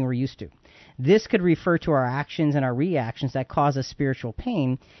not something we're used to. This could refer to our actions and our reactions that cause us spiritual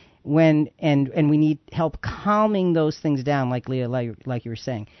pain and we need help calming those things down, like Leah, like you were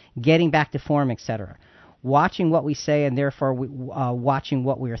saying, getting back to form, etc. Watching what we say and therefore watching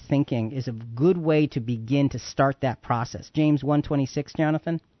what we are thinking is a good way to begin to start that process. James 1:26,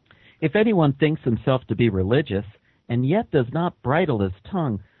 Jonathan? If anyone thinks himself to be religious and yet does not bridle his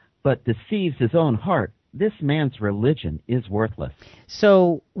tongue but deceives his own heart, this man's religion is worthless.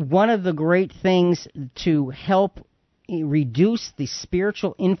 So one of the great things to help reduce the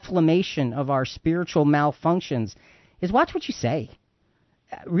spiritual inflammation of our spiritual malfunctions is watch what you say.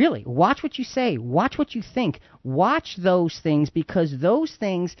 Really, watch what you say. Watch what you think. Watch those things, because those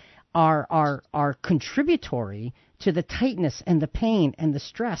things are contributory to the tightness and the pain and the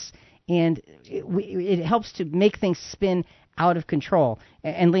stress, and it helps to make things spin out of control.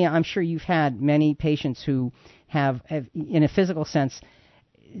 And Leah, I'm sure you've had many patients who have in a physical sense,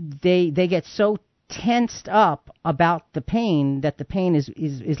 they get so tensed up about the pain that the pain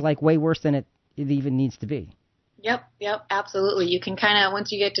is like way worse than it even needs to be. Yep, absolutely. You can kind of,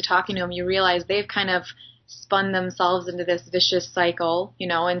 once you get to talking to them, you realize they've kind of spun themselves into this vicious cycle,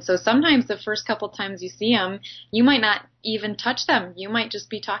 and so sometimes the first couple times you see them, you might not even touch them. You might just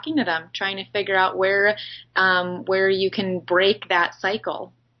be talking to them, trying to figure out where you can break that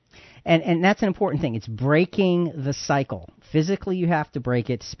cycle. And that's an important thing. It's breaking the cycle. Physically, you have to break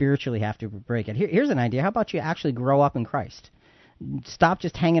it. Spiritually, you have to break it. Here's an idea. How about you actually grow up in Christ? Stop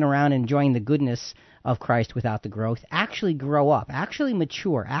just hanging around and enjoying the goodness of Christ without the growth. Actually grow up. Actually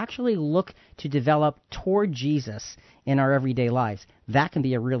mature. Actually look to develop toward Jesus in our everyday lives. That can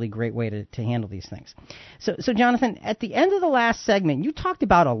be a really great way to handle these things. So Jonathan, at the end of the last segment, you talked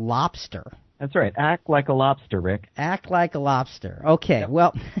about a lobster. That's right. Act like a lobster, Rick. Act like a lobster. Okay, Yep.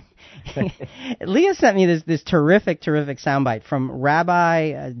 Well, Leah sent me this terrific soundbite from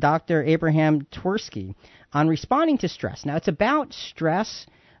Rabbi Dr. Abraham Twersky on responding to stress. Now, it's about stress,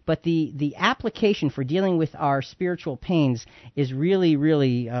 but the application for dealing with our spiritual pains is really,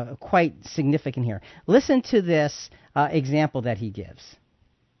 really quite significant here. Listen to this example that he gives.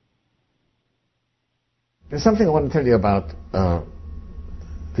 There's something I want to tell you about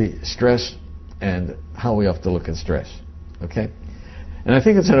the stress and how we have to look at stress, okay? And I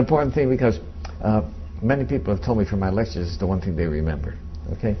think it's an important thing because many people have told me from my lectures it's the one thing they remember,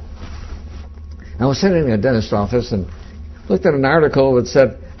 okay? I was sitting in a dentist's office and looked at an article that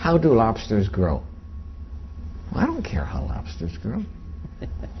said, how do lobsters grow? Well, I don't care how lobsters grow.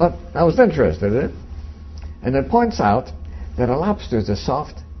 But I was interested in it. And it points out that a lobster is a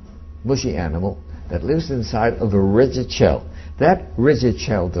soft, mushy animal that lives inside of a rigid shell. That rigid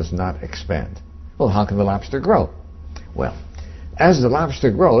shell does not expand. Well, how can the lobster grow? Well, as the lobster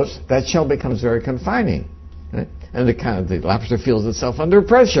grows, that shell becomes very confining. Right? And the lobster feels itself under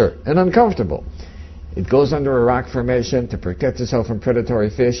pressure and uncomfortable. It goes under a rock formation to protect itself from predatory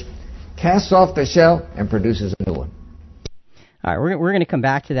fish, casts off the shell, and produces a new one. All right, we're going to come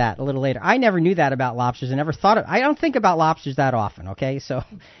back to that a little later. I never knew that about lobsters. I don't think about lobsters that often, okay? So,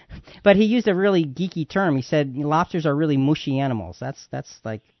 but he used a really geeky term. He said lobsters are really mushy animals. That's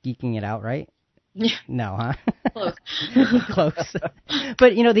like geeking it out, right? Yeah. No, huh? Close. Close.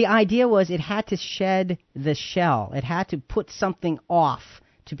 But, the idea was it had to shed the shell. It had to put something off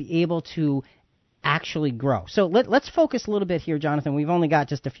to be able to actually grow. So let's focus a little bit here, Jonathan. We've only got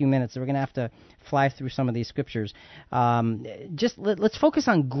just a few minutes, so we're going to have to fly through some of these scriptures. Let's focus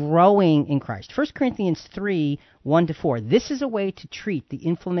on growing in Christ. 1 Corinthians 3, 1-4. This is a way to treat the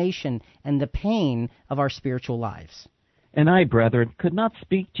inflammation and the pain of our spiritual lives. And I, brethren, could not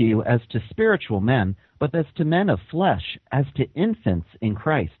speak to you as to spiritual men, but as to men of flesh, as to infants in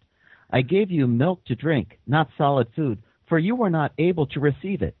Christ. I gave you milk to drink, not solid food, for you were not able to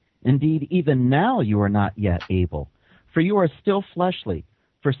receive it. Indeed, even now you are not yet able, for you are still fleshly.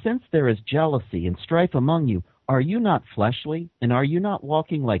 For since there is jealousy and strife among you, are you not fleshly, and are you not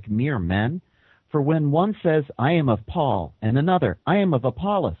walking like mere men? For when one says, I am of Paul, and another, I am of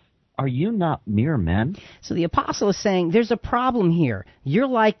Apollos, are you not mere men? So the apostle is saying there's a problem here. You're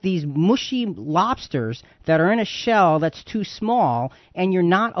like these mushy lobsters that are in a shell that's too small, and you're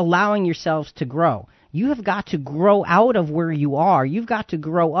not allowing yourselves to grow. You have got to grow out of where you are. You've got to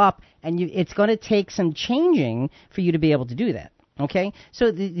grow up, and it's going to take some changing for you to be able to do that. Okay,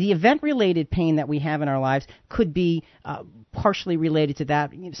 so the event-related pain that we have in our lives could be partially related to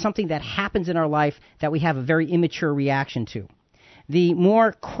that, something that happens in our life that we have a very immature reaction to. The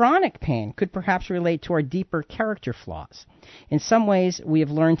more chronic pain could perhaps relate to our deeper character flaws. In some ways, we have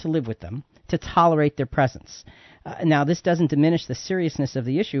learned to live with them, to tolerate their presence. Now, this doesn't diminish the seriousness of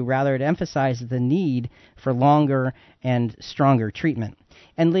the issue. Rather, it emphasizes the need for longer and stronger treatment.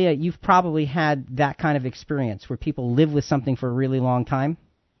 And Leah, you've probably had that kind of experience where people live with something for a really long time.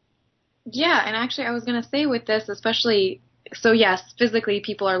 Yeah, and actually I was going to say with this, especially, so yes, physically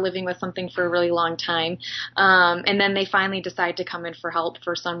people are living with something for a really long time, and then they finally decide to come in for help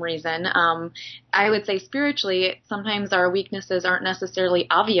for some reason. I would say spiritually, sometimes our weaknesses aren't necessarily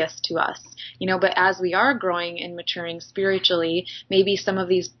obvious to us, but as we are growing and maturing spiritually, maybe some of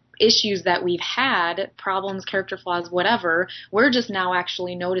these issues that we've had, problems, character flaws, whatever, we're just now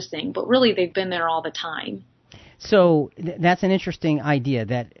actually noticing, but really they've been there all the time. So that's an interesting idea,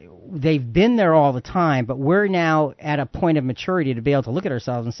 that they've been there all the time, but we're now at a point of maturity to be able to look at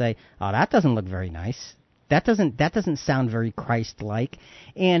ourselves and say, oh, that doesn't look very nice. That doesn't sound very Christ-like.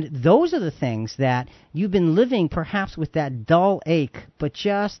 And those are the things that you've been living perhaps with that dull ache, but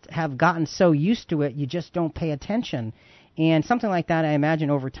just have gotten so used to it, you just don't pay attention. And something like that, I imagine,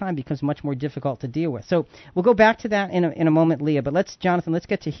 over time becomes much more difficult to deal with. So we'll go back to that in a moment, Leah. But let's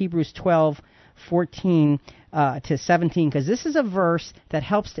get to Hebrews 12:14 to 17, because this is a verse that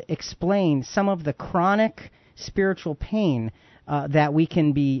helps to explain some of the chronic spiritual pain that we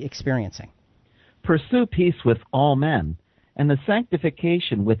can be experiencing. Pursue peace with all men, and the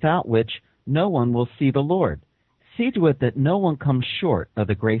sanctification without which no one will see the Lord. See to it that no one comes short of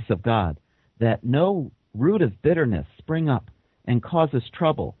the grace of God, that no root of bitterness spring up and causes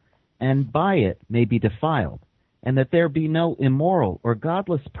trouble, and by it may be defiled, and that there be no immoral or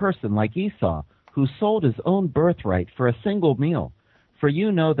godless person like Esau, who sold his own birthright for a single meal. For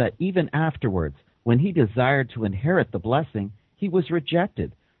you know that even afterwards, when he desired to inherit the blessing, he was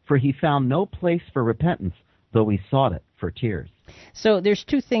rejected, for he found no place for repentance, though he sought it for tears. So there's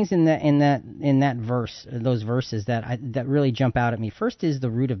two things in that verse, those verses that really jump out at me. First is the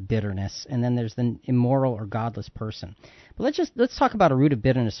root of bitterness, and then there's the immoral or godless person. But let's talk about a root of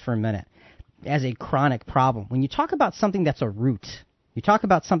bitterness for a minute as a chronic problem. When you talk about something that's a root, you talk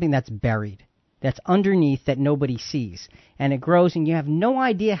about something that's buried, that's underneath, that nobody sees, and it grows and you have no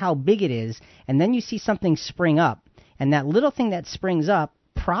idea how big it is, and then you see something spring up, and that little thing that springs up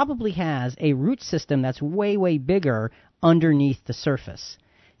probably has a root system that's way, way bigger underneath the surface.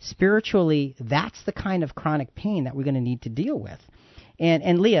 Spiritually, that's the kind of chronic pain that we're going to need to deal with.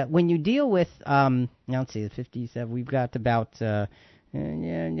 And Leah, when you deal with, let's see, 57, we've got about, no,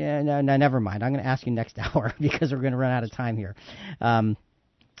 never mind. I'm going to ask you next hour because we're going to run out of time here.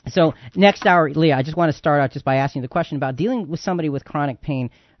 So next hour, Leah, I just want to start out just by asking the question about dealing with somebody with chronic pain.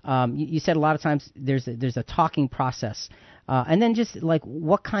 You said a lot of times there's a talking process. And then just like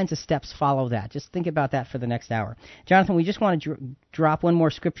what kinds of steps follow that. Just think about that for the next hour. Jonathan, we just want to drop one more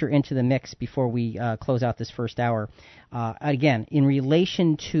scripture into the mix before we close out this first hour. Again, in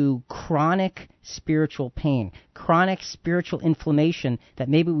relation to chronic spiritual pain, chronic spiritual inflammation that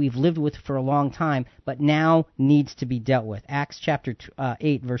maybe we've lived with for a long time, but now needs to be dealt with. Acts chapter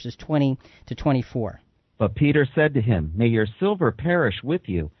 8, verses 20 to 24. But Peter said to him, May your silver perish with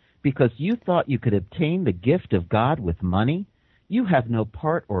you, because you thought you could obtain the gift of God with money? You have no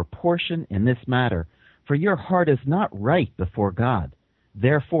part or portion in this matter, for your heart is not right before God.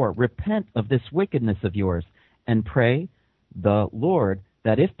 Therefore, repent of this wickedness of yours, and pray the Lord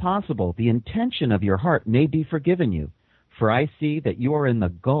that, if possible, the intention of your heart may be forgiven you. For I see that you are in the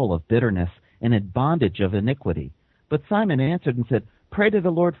gall of bitterness and in bondage of iniquity. But Simon answered and said, Pray to the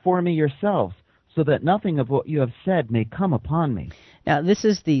Lord for me yourselves, so that nothing of what you have said may come upon me. Now, this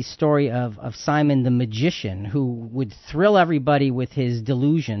is the story of Simon the magician, who would thrill everybody with his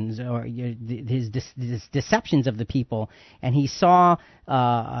delusions or his deceptions of the people. And he saw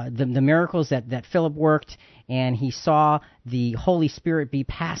the miracles that Philip worked, and he saw the Holy Spirit be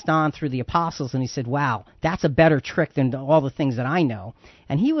passed on through the apostles, and he said, wow, that's a better trick than all the things that I know.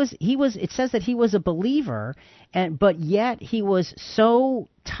 And he was. It says that he was a believer, but yet he was so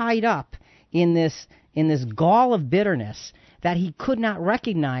tied up in this gall of bitterness that he could not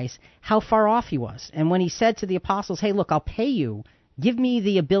recognize how far off he was. And when he said to the apostles, hey, look, I'll pay you. Give me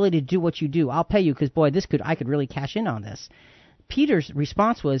the ability to do what you do. I'll pay you because, boy, I could really cash in on this. Peter's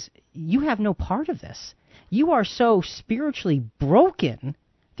response was, you have no part of this. You are so spiritually broken,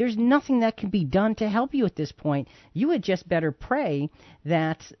 there's nothing that can be done to help you at this point. You had just better pray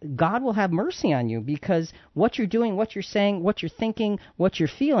that God will have mercy on you, because what you're doing, what you're saying, what you're thinking, what you're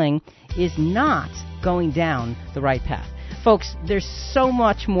feeling is not going down the right path. Folks, there's so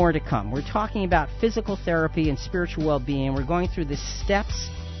much more to come. We're talking about physical therapy and spiritual well-being. We're going through the steps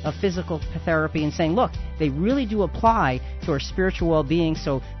of physical therapy and saying, look, they really do apply to our spiritual well-being.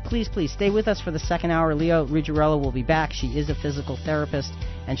 So please stay with us for the second hour. Leah Ruggiero will be back. She is a physical therapist,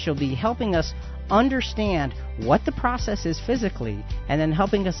 and she'll be helping us understand what the process is physically and then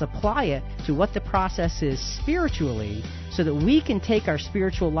helping us apply it to what the process is spiritually, so that we can take our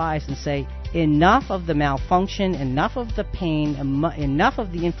spiritual lives and say, enough of the malfunction, enough of the pain, enough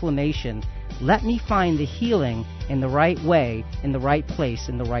of the inflammation. Let me find the healing in the right way, in the right place,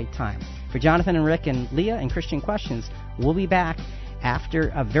 in the right time. For Jonathan and Rick and Leah and Christian Questions, we'll be back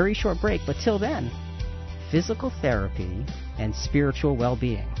after a very short break. But till then, physical therapy and spiritual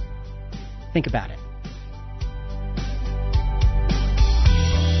well-being. Think about it.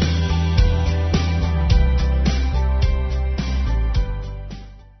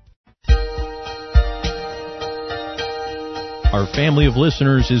 Our family of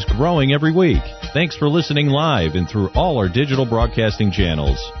listeners is growing every week. Thanks for listening live and through all our digital broadcasting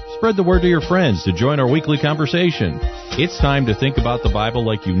channels. Spread the word to your friends to join our weekly conversation. It's time to think about the Bible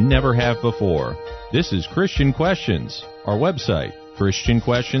like you never have before. This is Christian Questions. Our website,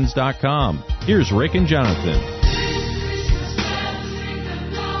 ChristianQuestions.com. Here's Rick and Jonathan.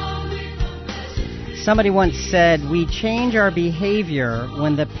 Somebody once said, we change our behavior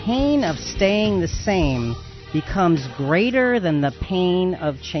when the pain of staying the same becomes greater than the pain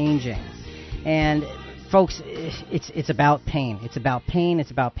of changing. And folks, it's about pain. It's about pain.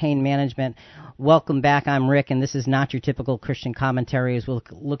 It's about pain management. Welcome back. I'm Rick, and this is not your typical Christian commentary, as we'll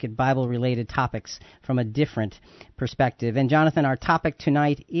look at Bible-related topics from a different perspective. And Jonathan, our topic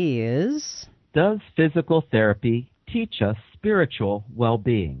tonight is... Does physical therapy teach us spiritual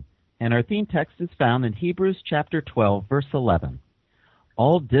well-being? And our theme text is found in Hebrews chapter 12, verse 11.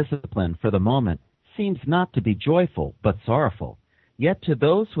 All discipline for the moment seems not to be joyful, but sorrowful. Yet to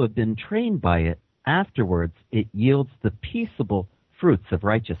those who have been trained by it, afterwards it yields the peaceable fruits of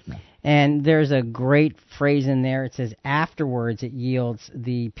righteousness. And there's a great phrase in there. It says, afterwards it yields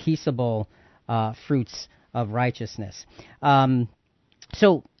the peaceable fruits of righteousness.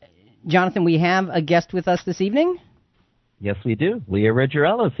 So, Jonathan, we have a guest with us this evening. Yes, we do. Leah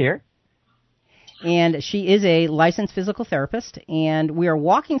Ruggiero is here. And she is a licensed physical therapist, and we are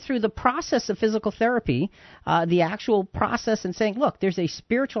walking through the process of physical therapy, the actual process, and saying, look, there's a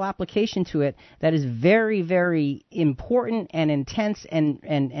spiritual application to it that is very, very important and intense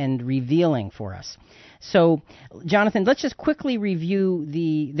and revealing for us. So, Jonathan, let's just quickly review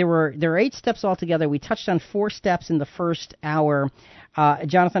there are 8 steps altogether. We touched on 4 steps in the first hour.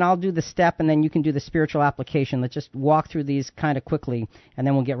 Jonathan, I'll do the step, and then you can do the spiritual application. Let's just walk through these kind of quickly, and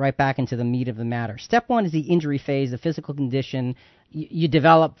then we'll get right back into the meat of the matter. Step 1 is the injury phase, the physical condition. You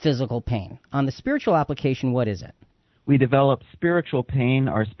develop physical pain. On the spiritual application, what is it? We develop spiritual pain.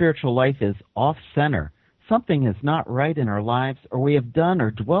 Our spiritual life is off-center. Something is not right in our lives, or we have done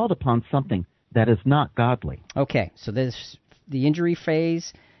or dwelled upon something that is not godly. Okay, so there's the injury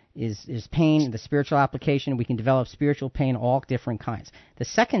phase is pain. The spiritual application, we can develop spiritual pain, all different kinds. The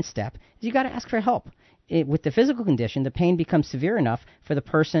second step is you got to ask for help. With the physical condition, the pain becomes severe enough for the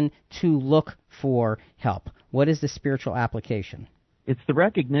person to look for help. What is the spiritual application? It's the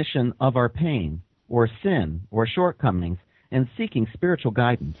recognition of our pain or sin or shortcomings and seeking spiritual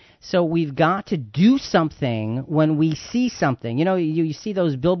guidance. So we've got to do something when we see something. You know, you see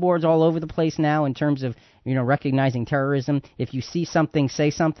those billboards all over the place now in terms of, recognizing terrorism. If you see something,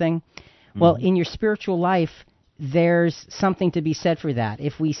 say something. Mm-hmm. Well, in your spiritual life, there's something to be said for that.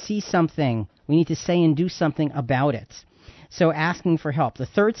 If we see something, we need to say and do something about it. So asking for help. The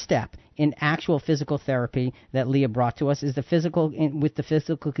third step in actual physical therapy that Leah brought to us is with the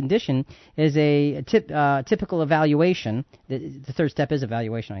physical condition is a typical evaluation. The third step is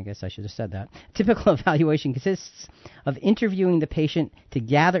evaluation. I guess I should have said that. Typical evaluation consists of interviewing the patient to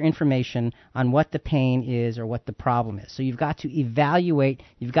gather information on what the pain is or what the problem is. So you've got to evaluate.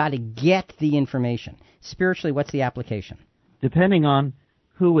 You've got to get the information. Spiritually, what's the application? Depending on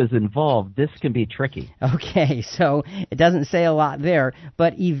who is involved, this can be tricky. Okay, so it doesn't say a lot there,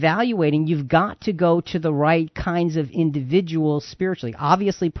 but evaluating, you've got to go to the right kinds of individuals spiritually.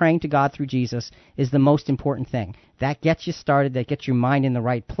 Obviously, praying to God through Jesus is the most important thing. That gets you started, that gets your mind in the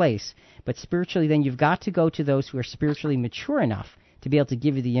right place. But spiritually, then you've got to go to those who are spiritually mature enough to be able to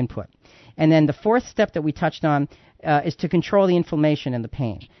give you the input. And then the fourth step that we touched on is to control the inflammation and the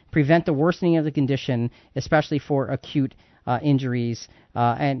pain, prevent the worsening of the condition, especially for acute injuries.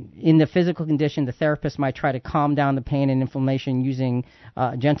 And in the physical condition, the therapist might try to calm down the pain and inflammation using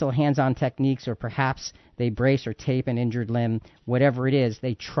gentle hands-on techniques, or perhaps they brace or tape an injured limb. Whatever it is,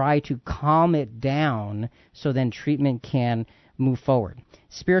 they try to calm it down so then treatment can move forward.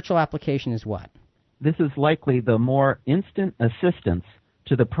 Spiritual application is what? This is likely the more instant assistance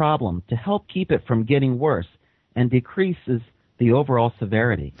to the problem to help keep it from getting worse and decreases the overall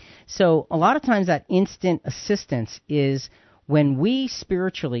severity. So a lot of times that instant assistance is when we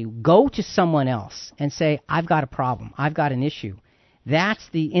spiritually go to someone else and say, I've got a problem, I've got an issue. That's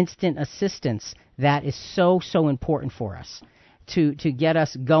the instant assistance that is so important for us to get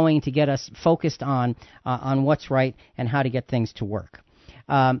us going, to get us focused on what's right and how to get things to work.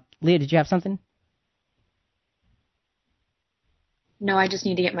 Leah, did you have something? No, I just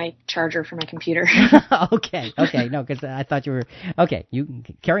need to get my charger for my computer. Okay, no, because I thought you were... Okay, you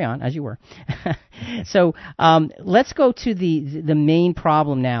carry on as you were. So let's go to the main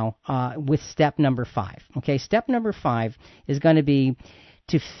problem now with step number 5. Okay, step number 5 is going to be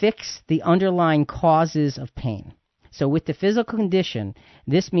to fix the underlying causes of pain. So with the physical condition,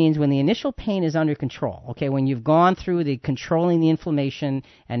 this means when the initial pain is under control, okay, when you've gone through the controlling the inflammation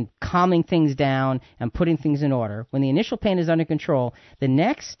and calming things down and putting things in order, when the initial pain is under control, the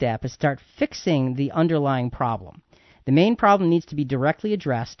next step is start fixing the underlying problem. The main problem needs to be directly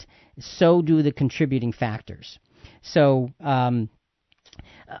addressed, so do the contributing factors. So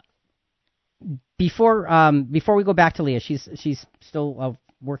before we go back to Leah, she's still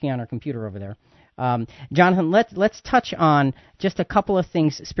working on her computer over there. Jonathan, let's touch on just a couple of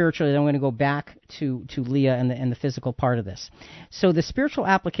things spiritually. Then I'm going to go back to Leah and the physical part of this. So the spiritual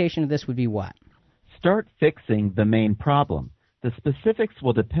application of this would be what? Start fixing the main problem. The specifics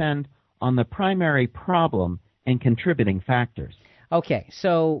will depend on the primary problem and contributing factors. Okay,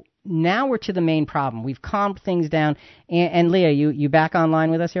 so now we're to the main problem. We've calmed things down. And Leah, you back online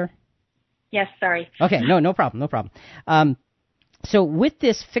with us here? Yes, sorry. Okay, no problem. So with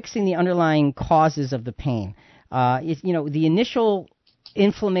this fixing the underlying causes of the pain, the initial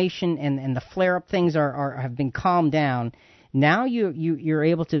inflammation and the flare-up things have been calmed down. Now you're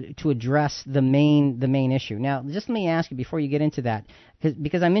able to address the main issue. Now, just let me ask you before you get into that,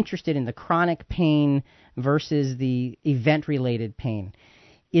 because I'm interested in the chronic pain versus the event-related pain.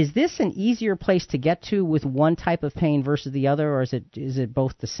 Is this an easier place to get to with one type of pain versus the other, or is it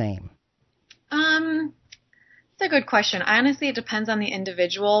both the same? That's a good question. Honestly, it depends on the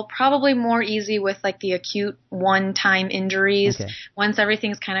individual. Probably more easy with like the acute one-time injuries. Okay. Once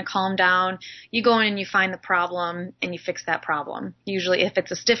everything's kind of calmed down, you go in and you find the problem and you fix that problem. Usually if it's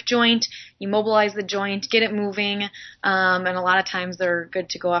a stiff joint, you mobilize the joint, get it moving, and a lot of times they're good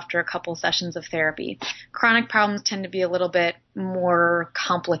to go after a couple sessions of therapy. Chronic problems tend to be a little bit more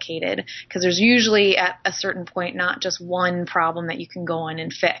complicated because there's usually at a certain point not just one problem that you can go in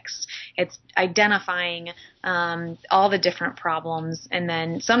and fix. It's identifying all the different problems, and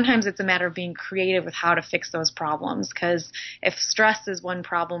then sometimes it's a matter of being creative with how to fix those problems, because if stress is one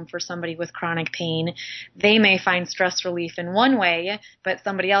problem for somebody with chronic pain, they may find stress relief in one way, but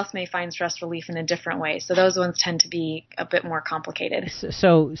somebody else may find stress relief in a different way. So those ones tend to be a bit more complicated.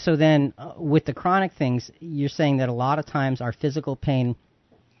 So then with the chronic things, you're saying that a lot of times our physical pain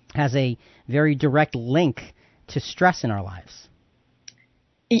has a very direct link to stress in our lives.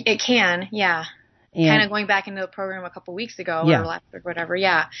 It can, yeah. Kind of going back into the program a couple weeks ago or last or whatever,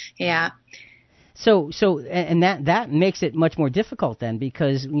 yeah. So and that makes it much more difficult then,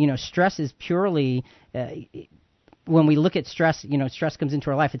 because stress is purely when we look at stress, stress comes into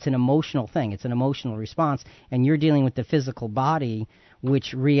our life. It's an emotional thing. It's an emotional response, and you're dealing with the physical body,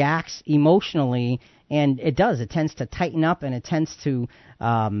 which reacts emotionally, and it tends to tighten up, and it tends to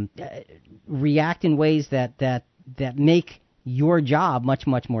react in ways that make your job much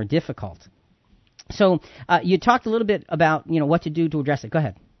more difficult. So you talked a little bit about what to do to address it. Go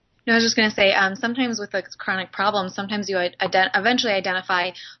ahead. No, I was just going to say, sometimes with a chronic problem, sometimes you eventually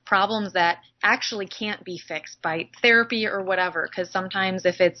identify problems that actually can't be fixed by therapy or whatever, because sometimes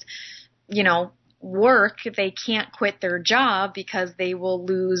if it's, work, they can't quit their job because they will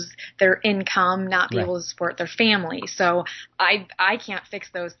lose their income, not be able to support their family. So I can't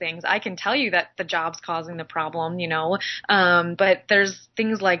fix those things. I can tell you that the job's causing the problem, but there's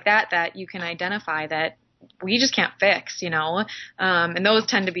things like that you can identify that we just can't fix, and those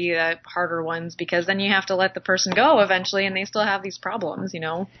tend to be the harder ones, because then you have to let the person go eventually and they still have these problems,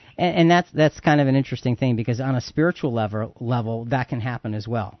 And that's kind of an interesting thing, because on a spiritual level that can happen as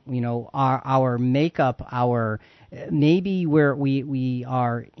well. Our makeup, maybe where we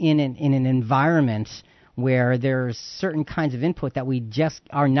are in an environment where there's certain kinds of input that we just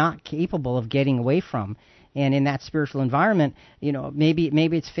are not capable of getting away from. and in that spiritual environment, maybe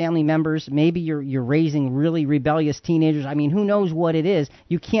it's family members, maybe you're raising really rebellious teenagers. I mean, who knows what it is?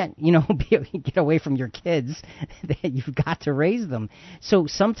 You can't, get away from your kids. You've got to raise them. So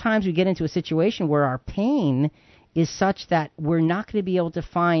sometimes we get into a situation where our pain is such that we're not going to be able to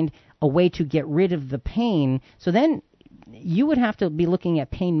find a way to get rid of the pain. So then you would have to be looking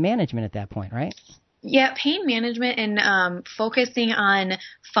at pain management at that point, right? Yeah, pain management and focusing on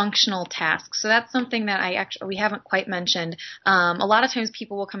functional tasks. So that's something that we haven't quite mentioned. A lot of times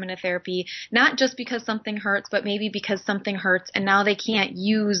people will come into therapy not just because something hurts, but maybe because something hurts and now they can't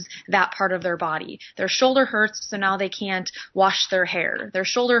use that part of their body. Their shoulder hurts, so now they can't wash their hair. Their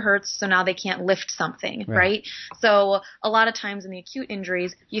shoulder hurts, so now they can't lift something, right? So a lot of times in the acute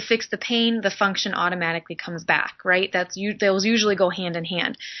injuries, you fix the pain, the function automatically comes back, right? Those usually go hand in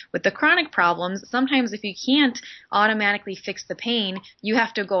hand. With the chronic problems, sometimes if you can't automatically fix the pain, you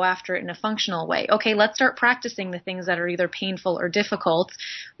have to go after it in a functional way. Okay, let's start practicing the things that are either painful or difficult.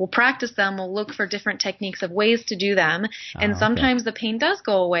 We'll practice them. We'll look for different techniques of ways to do them. And sometimes the pain does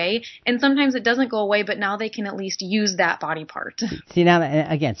go away, and sometimes it doesn't go away, but now they can at least use that body part. See, now,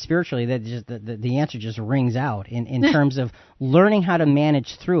 again, spiritually, the answer just rings out in terms of learning how to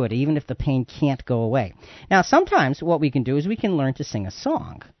manage through it, even if the pain can't go away. Now, sometimes what we can do is we can learn to sing a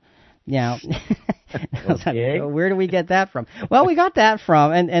song. Now, okay. Where do we get that from? Well, we got that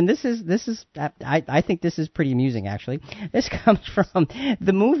from, and this is I think this is pretty amusing, actually. This comes from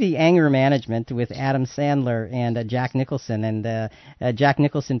the movie Anger Management with Adam Sandler and Jack Nicholson, and Jack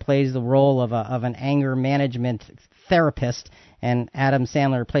Nicholson plays the role of an anger management therapist, and Adam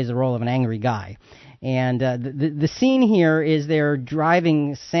Sandler plays the role of an angry guy. And the scene here is they're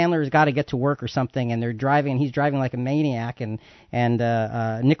driving. Sandler's got to get to work or something, and they're driving. And he's driving like a maniac, and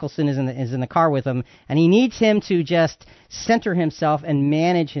Nicholson is in the car with him, and he needs him to just center himself and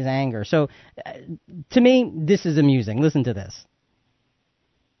manage his anger. So, to me, this is amusing. Listen to this.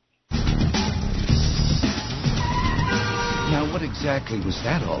 Now, what exactly was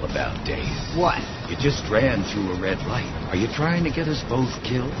that all about, Dave? What? You just ran through a red light. Are you trying to get us both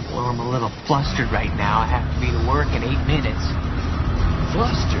killed? Well, I'm a little flustered right now. I have to be to work in 8 minutes.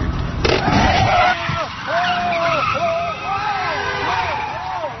 Flustered?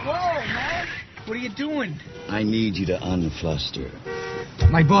 Whoa, man. What are you doing? I need you to unfluster.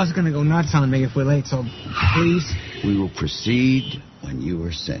 My boss is going to go nuts on me if we're late, so please. We will proceed when you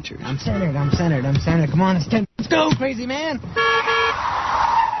are centered. I'm centered. Come on, let's go, crazy man.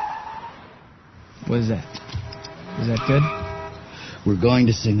 What is that? Is that good? We're going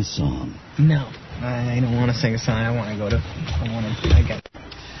to sing a song. No, I don't want to sing a song. I get it.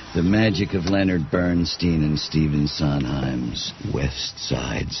 The magic of Leonard Bernstein and Stephen Sondheim's West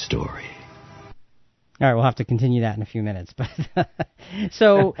Side Story. All right, we'll have to continue that in a few minutes. But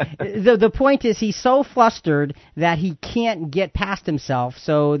so the point is, he's so flustered that he can't get past himself.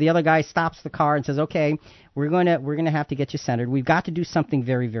 So the other guy stops the car and says, "Okay, we're gonna have to get you centered. We've got to do something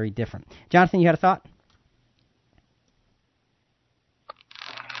very, very different." Jonathan, you had a thought?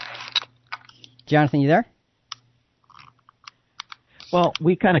 Jonathan, you there? Well,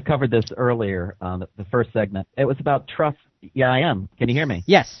 we kind of covered this earlier, the first segment. It was about trust. Yeah, I am. Can you hear me?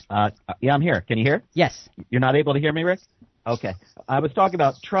 Yes. Yeah, I'm here. Can you hear? Yes. You're not able to hear me, Rick? Okay. I was talking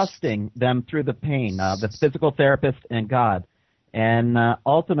about trusting them through the pain, the physical therapist and God. And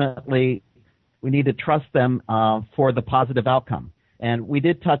ultimately, we need to trust them for the positive outcome. And we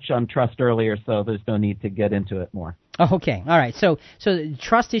did touch on trust earlier, so there's no need to get into it more. Okay, all right. So the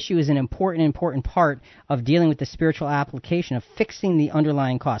trust issue is an important part of dealing with the spiritual application of fixing the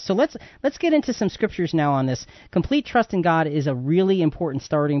underlying cause. So let's get into some scriptures now on this. Complete trust in God is a really important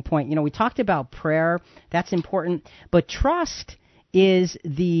starting point. You know, we talked about prayer. That's important. But trust is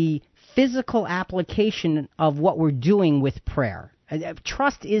the physical application of what we're doing with prayer.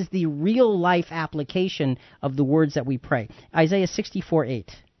 Trust is the real-life application of the words that we pray. Isaiah 64:8.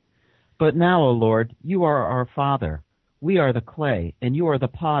 But now, O Lord, you are our Father. We are the clay, and you are the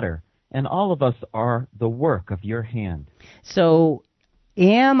potter, and all of us are the work of your hand. So,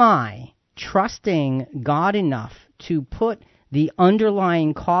 am I trusting God enough to put the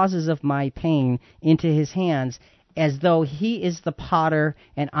underlying causes of my pain into his hands as though he is the potter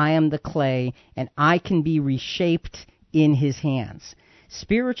and I am the clay, and I can be reshaped in his hands?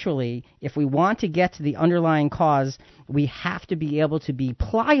 Spiritually, if we want to get to the underlying cause, we have to be able to be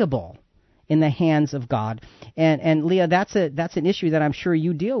pliable in the hands of God. And Leah, that's an issue that I'm sure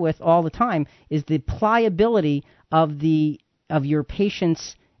you deal with all the time, is the pliability of your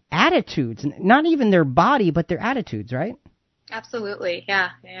patients' attitudes, not even their body, but their attitudes, right? Absolutely,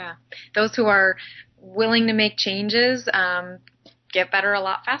 yeah. Those who are willing to make changes, get better a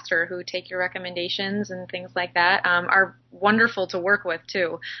lot faster, who take your recommendations and things like that, are wonderful to work with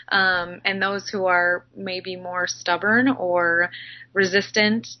too. And those who are maybe more stubborn or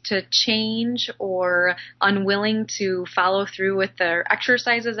resistant to change or unwilling to follow through with their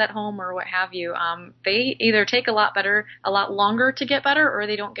exercises at home or what have you, they either take a lot longer to get better, or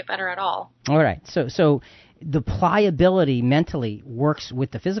they don't get better at all. All right. So the pliability mentally works with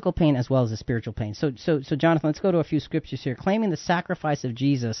the physical pain as well as the spiritual pain. So Jonathan, let's go to a few scriptures here. Claiming the sacrifice of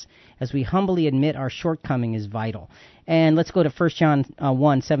Jesus as we humbly admit our shortcoming is vital. And let's go to 1 John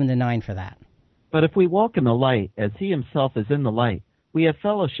 1, 7-9 for that. But if we walk in the light, as he himself is in the light, we have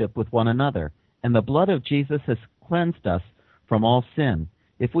fellowship with one another, and the blood of Jesus has cleansed us from all sin.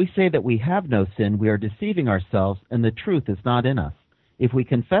 If we say that we have no sin, we are deceiving ourselves, and the truth is not in us. If we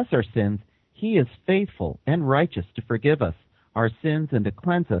confess our sins, he is faithful and righteous to forgive us our sins and to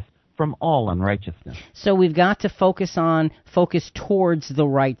cleanse us from all unrighteousness. So we've got to focus towards the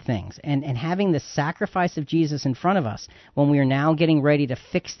right things. And having the sacrifice of Jesus in front of us when we are now getting ready to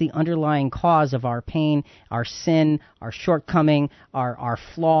fix the underlying cause of our pain, our sin, our shortcoming, our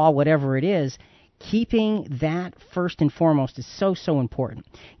flaw, whatever it is, keeping that first and foremost is so important.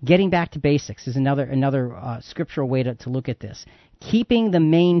 Getting back to basics is another scriptural way to look at this. Keeping the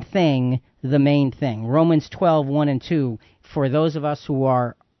main thing. Romans 12, 1 and 2, for those of us who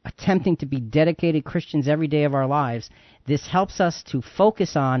are attempting to be dedicated Christians every day of our lives, this helps us to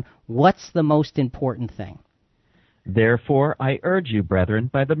focus on what's the most important thing. Therefore, I urge you, brethren,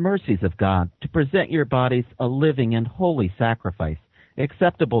 by the mercies of God, to present your bodies a living and holy sacrifice,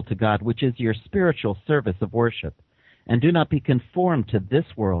 acceptable to God, which is your spiritual service of worship. And do not be conformed to this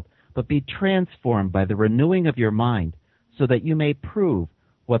world, but be transformed by the renewing of your mind, so that you may prove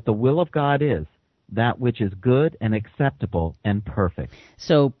what the will of God is, that which is good and acceptable and perfect.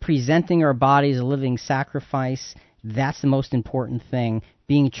 So presenting our bodies a living sacrifice, that's the most important thing.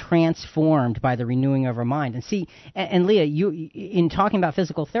 Being transformed by the renewing of our mind. And see, and Leah, you in talking about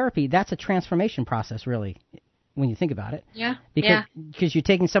physical therapy, that's a transformation process, really, when you think about it. Yeah. Because you're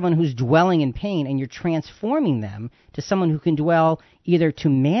taking someone who's dwelling in pain and you're transforming them to someone who can dwell either to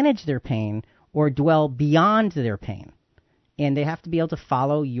manage their pain or dwell beyond their pain. And they have to be able to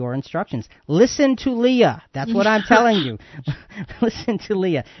follow your instructions. Listen to Leah. That's what I'm telling you. Listen to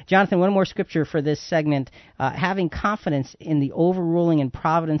Leah. Jonathan, one more scripture for this segment. Having confidence in the overruling and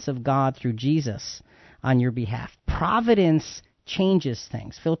providence of God through Jesus on your behalf. Providence changes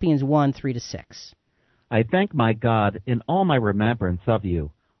things. Philippians 1, 3-6. I thank my God in all my remembrance of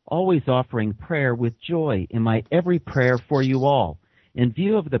you, always offering prayer with joy in my every prayer for you all, in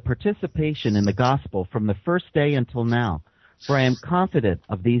view of the participation in the gospel from the first day until now. For I am confident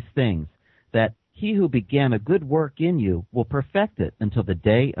of these things, that he who began a good work in you will perfect it until the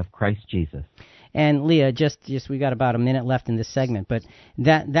day of Christ Jesus. And Leah, just we got about a minute left in this segment, but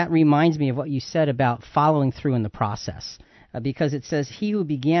that reminds me of what you said about following through in the process. Because it says, he who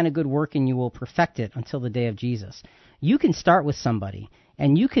began a good work in you will perfect it until the day of Jesus. You can start with somebody,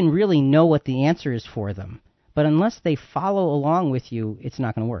 and you can really know what the answer is for them. But unless they follow along with you, it's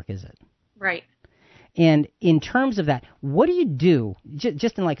not going to work, is it? Right. And in terms of that, what do you do,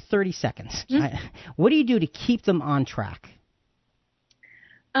 just in like 30 seconds, what do you do to keep them on track?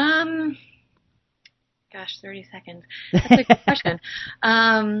 30 seconds. That's a good question.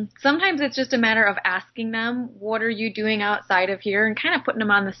 Sometimes it's just a matter of asking them, what are you doing outside of here, and kind of putting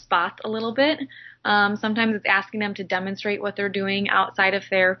them on the spot a little bit. Sometimes it's asking them to demonstrate what they're doing outside of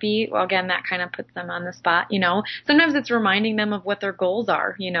therapy. Well, again, that kind of puts them on the spot, Sometimes it's reminding them of what their goals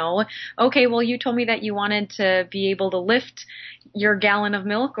are, Okay, well, you told me that you wanted to be able to lift your gallon of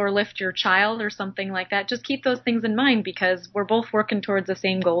milk or lift your child or something like that. Just keep those things in mind, because we're both working towards the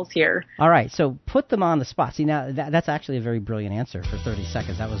same goals here. All right, so put them on the spot. See, now that's actually a very brilliant answer for 30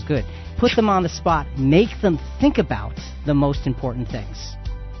 seconds. That was good. Put them on the spot. Make them think about the most important things.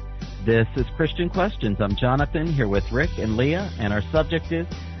 This is Christian Questions. I'm Jonathan, here with Rick and Leah, and our subject is,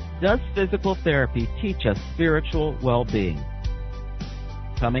 does physical therapy teach us spiritual well-being?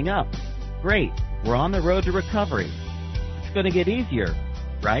 Coming up, great, we're on the road to recovery. It's going to get easier,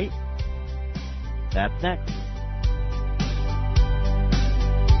 right? That's next.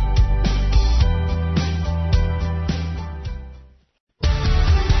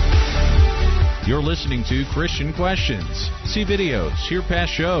 You're listening to Christian Questions. See videos, hear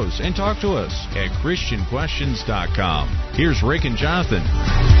past shows, and talk to us at ChristianQuestions.com. Here's Rick and Jonathan.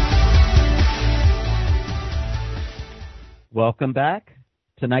 Welcome back.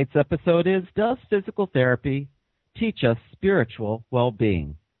 Tonight's episode is, does physical therapy teach us spiritual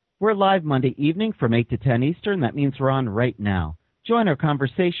well-being? We're live Monday evening from 8 to 10 Eastern. That means we're on right now. Join our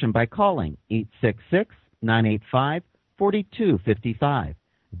conversation by calling 866-985-4300. 866-985-4255.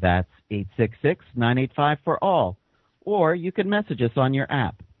 That's 866-985-FOR-ALL. Or you can message us on your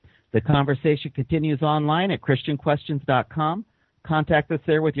app. The conversation continues online at ChristianQuestions.com. Contact us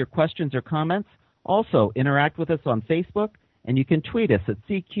there with your questions or comments. Also, interact with us on Facebook, and you can tweet us at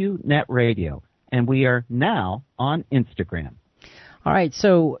CQ Net Radio. And we are now on Instagram. All right,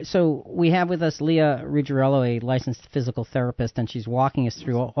 so we have with us Leah Ruggiero, a licensed physical therapist, and she's walking us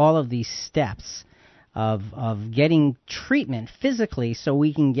through all of these steps of getting treatment physically so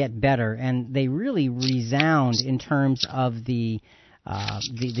we can get better, and they really resound in terms of the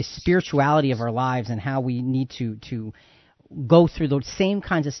spirituality of our lives and how we need to go through those same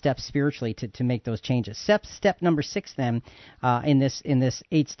kinds of steps spiritually to make those changes. Step number 6 then in this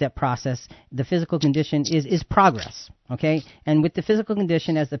 8-step process, the physical condition is progress. Okay, and with the physical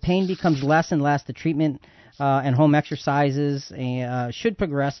condition, as the pain becomes less and less, the treatment and home exercises should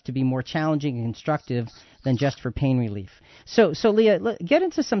progress to be more challenging and constructive than just for pain relief. So Leah, get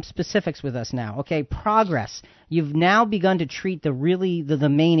into some specifics with us now. Okay, progress. You've now begun to treat the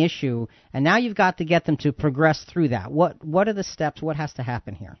main issue, and now you've got to get them to progress through that. What are the steps? What has to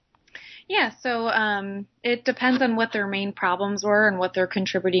happen here? Yeah, so it depends on what their main problems were and what their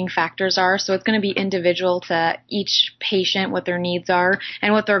contributing factors are. So it's going to be individual to each patient, what their needs are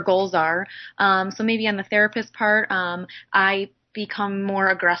and what their goals are. So maybe on the therapist part, I become more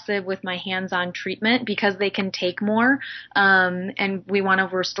aggressive with my hands-on treatment because they can take more, and we want to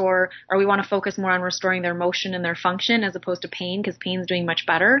focus more on restoring their motion and their function as opposed to pain, because pain's doing much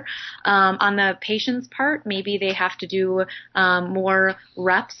better. On the patient's part, maybe they have to do more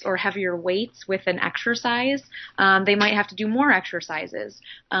reps or heavier weights with an exercise. They might have to do more exercises.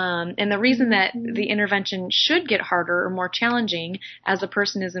 And the reason that the intervention should get harder or more challenging as a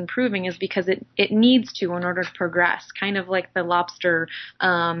person is improving is because it needs to in order to progress, kind of like the lobster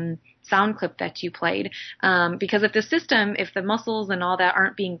sound clip that you played. Because if the muscles and all that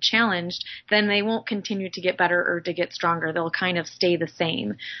aren't being challenged, then they won't continue to get better or to get stronger. They'll kind of stay the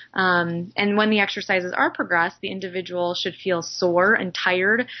same. And when the exercises are progressed, the individual should feel sore and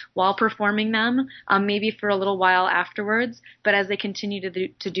tired while performing them, maybe for a little while afterwards. But as they continue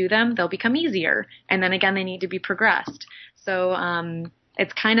to do them, they'll become easier. And then again, they need to be progressed. So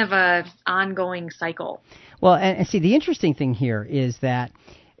it's kind of a ongoing cycle. Well, and see, the interesting thing here is that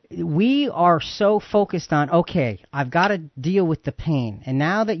we are so focused on, okay, I've got to deal with the pain. And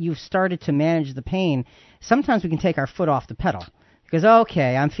now that you've started to manage the pain, sometimes we can take our foot off the pedal. Because,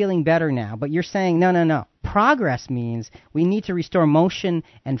 okay, I'm feeling better now. But you're saying, no. Progress means we need to restore motion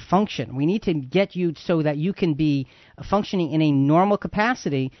and function. We need to get you so that you can be functioning in a normal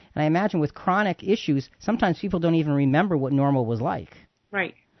capacity. And I imagine with chronic issues, sometimes people don't even remember what normal was like.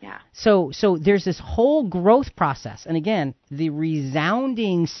 Right. Yeah. So there's this whole growth process, and again, the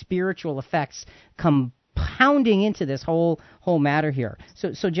resounding spiritual effects compounding into this whole matter here.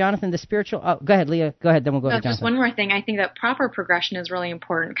 So Jonathan, the spiritual. Oh, go ahead, Leah. Go ahead. Then we'll go to Jonathan. Just one more thing. I think that proper progression is really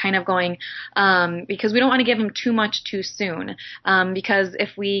important. Kind of going because we don't want to give them too much too soon. Because if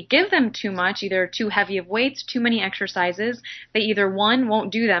we give them too much, either too heavy of weights, too many exercises, they either one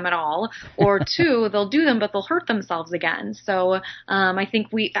won't do them at all, or two they'll do them but they'll hurt themselves again. So I think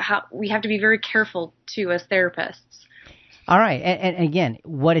we have to be very careful too as therapists. All right, and again,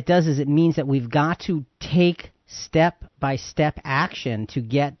 what it does is it means that we've got to take step-by-step action to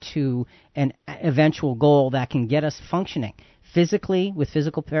get to an eventual goal that can get us functioning physically with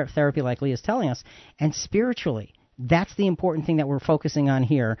physical therapy like Leah's telling us, and spiritually. That's the important thing that we're focusing on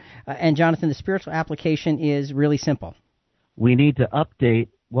here. And Jonathan, the spiritual application is really simple. We need to update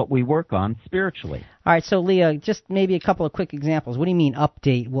what we work on spiritually. All right, so Leah, just maybe a couple of quick examples. What do you mean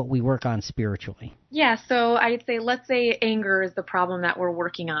update what we work on spiritually? Yeah, so I'd say, let's say anger is the problem that we're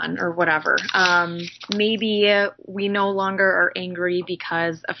working on or whatever. Maybe we no longer are angry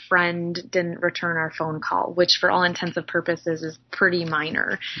because a friend didn't return our phone call, which for all intents and purposes is pretty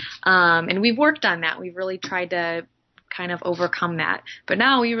minor. And we've worked on that. We've really tried to kind of overcome that. But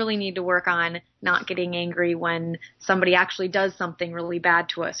now we really need to work on not getting angry when somebody actually does something really bad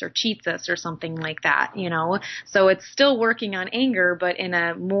to us or cheats us or something like that, So it's still working on anger, but in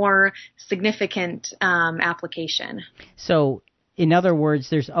a more significant application. So, in other words,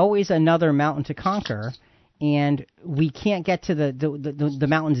 there's always another mountain to conquer, and we can't get to the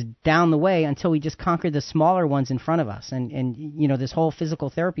mountains down the way until we just conquer the smaller ones in front of us. And this whole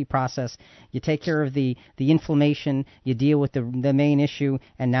physical therapy process, you take care of the inflammation, you deal with the main issue,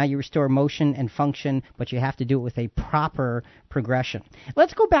 and now you restore motion and function, but you have to do it with a proper progression.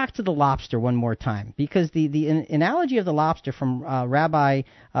 Let's go back to the lobster one more time, because the analogy of the lobster from Rabbi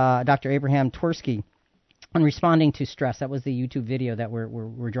Dr. Abraham Twersky on responding to stress. That was the YouTube video that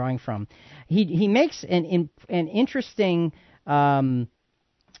we're drawing from. He makes an interesting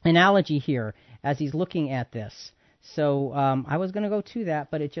analogy here as he's looking at this. So I was going to go to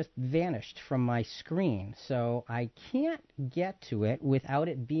that, but it just vanished from my screen. So I can't get to it without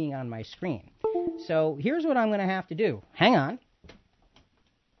it being on my screen. So here's what I'm going to have to do. Hang on.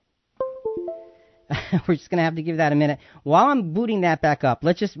 We're just going to have to give that a minute. While I'm booting that back up,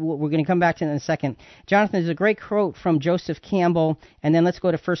 we're going to come back to it in a second. Jonathan, there's a great quote from Joseph Campbell, and then let's go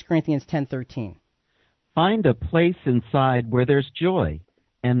to 1 Corinthians 10:13. Find a place inside where there's joy,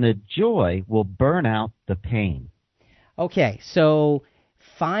 and the joy will burn out the pain. Okay, so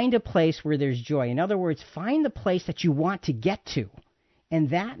find a place where there's joy. In other words, find the place that you want to get to.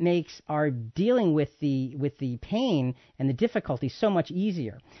 And that makes our dealing with the pain and the difficulty so much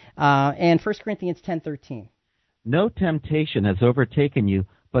easier. And 1 Corinthians 10:13. No temptation has overtaken you,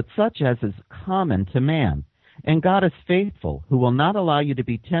 but such as is common to man. And God is faithful, who will not allow you to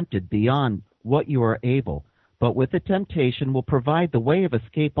be tempted beyond what you are able, but with the temptation will provide the way of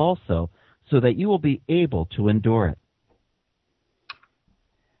escape also, so that you will be able to endure it.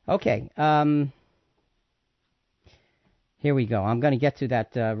 Okay. Here we go. I'm going to get to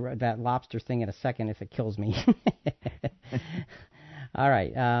that lobster thing in a second if it kills me. All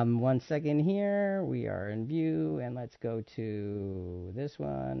right. 1 second here. We are in view, and let's go to this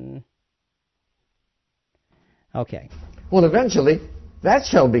one. Okay. Well, eventually, that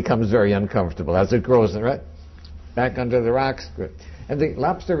shell becomes very uncomfortable as it grows, right? Back under the rocks. Good. And the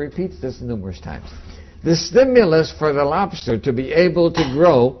lobster repeats this numerous times. The stimulus for the lobster to be able to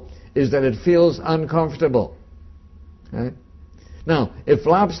grow is that it feels uncomfortable. Right? Now, if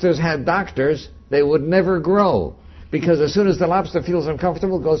lobsters had doctors, they would never grow. Because as soon as the lobster feels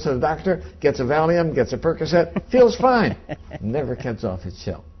uncomfortable, goes to the doctor, gets a Valium, gets a Percocet, feels fine. Never gets off its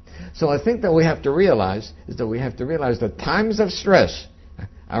shell. So I think that we have to realize that times of stress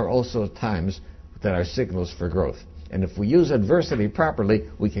are also times that are signals for growth. And if we use adversity properly,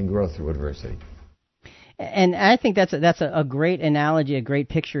 we can grow through adversity. And I think that's a great analogy, a great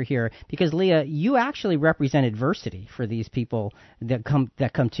picture here, because Leah, you actually represent adversity for these people that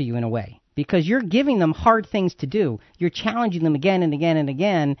come to you in a way, because you're giving them hard things to do. You're challenging them again and again and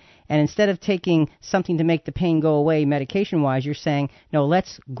again, and instead of taking something to make the pain go away medication-wise, you're saying, no,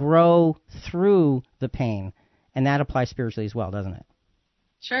 let's grow through the pain, and that applies spiritually as well, doesn't it?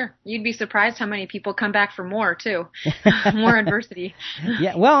 Sure. You'd be surprised how many people come back for more, too. More adversity.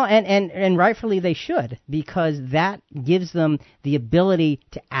 Yeah, well, and rightfully they should, because that gives them the ability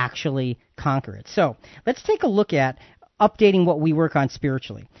to actually conquer it. So let's take a look at updating what we work on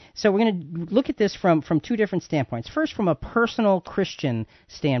spiritually. So we're going to look at this from two different standpoints. First, from a personal Christian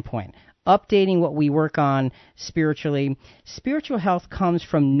standpoint. Updating what we work on spiritually. Spiritual health comes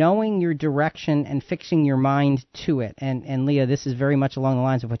from knowing your direction and fixing your mind to it. And Leah, this is very much along the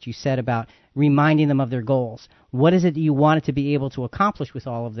lines of what you said about reminding them of their goals. What is it that you wanted to be able to accomplish with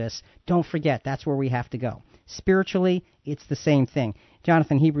all of this? Don't forget, that's where we have to go. Spiritually, it's the same thing.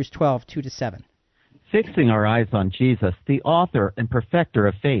 Jonathan, Hebrews 12, 2-7. Fixing our eyes on Jesus, the author and perfecter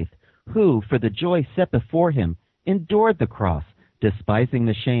of faith, who, for the joy set before him, endured the cross, despising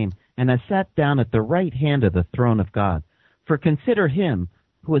the shame, and has sat down at the right hand of the throne of God. For consider him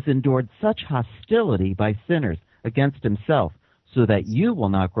who has endured such hostility by sinners against himself, so that you will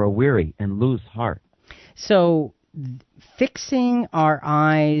not grow weary and lose heart. So, fixing our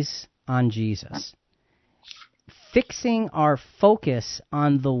eyes on Jesus, fixing our focus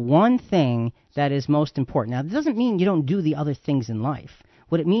on the one thing that is most important. Now, it doesn't mean you don't do the other things in life.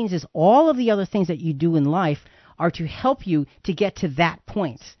 What it means is all of the other things that you do in life are to help you to get to that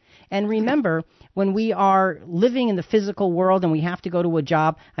point. And remember, when we are living in the physical world and we have to go to a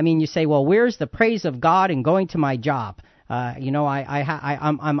job, I mean, you say, well, where's the praise of God in going to my job? I'm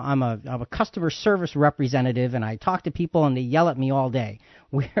a customer service representative, and I talk to people and they yell at me all day.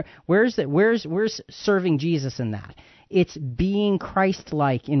 Where's serving Jesus in that? It's being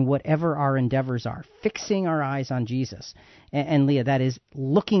Christ-like in whatever our endeavors are, fixing our eyes on Jesus. And Leah, that is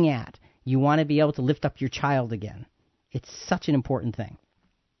looking at. You want to be able to lift up your child again. It's such an important thing.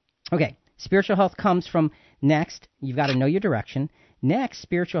 Okay, spiritual health comes from, next, you've got to know your direction. Next,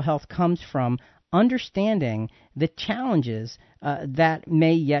 spiritual health comes from understanding the challenges that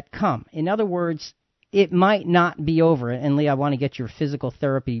may yet come. In other words, it might not be over. And Lee, I want to get your physical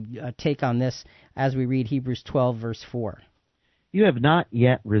therapy take on this as we read Hebrews 12, verse 4. You have not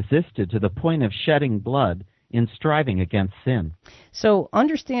yet resisted to the point of shedding blood in striving against sin. So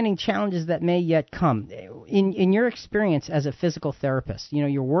understanding challenges that may yet come. In your experience as a physical therapist,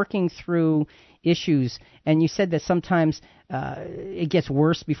 you're working through issues, and you said that sometimes it gets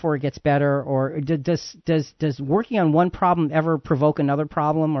worse before it gets better, or does working on one problem ever provoke another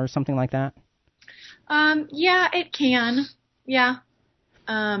problem or something like that? Yeah, it can. Yeah.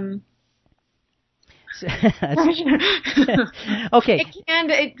 Okay. It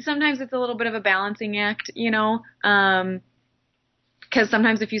can. Sometimes it's a little bit of a balancing act, because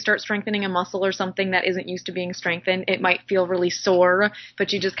sometimes if you start strengthening a muscle or something that isn't used to being strengthened, it might feel really sore,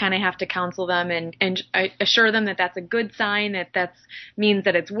 but you just kind of have to counsel them and assure them that that's a good sign, that means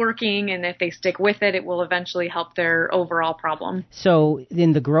that it's working, and if they stick with it, it will eventually help their overall problem. So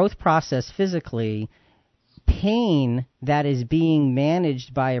in the growth process physically, pain that is being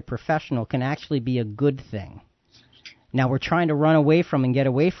managed by a professional can actually be a good thing. Now, we're trying to run away from and get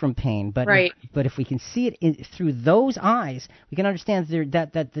away from pain, but right. But if we can see it through those eyes, we can understand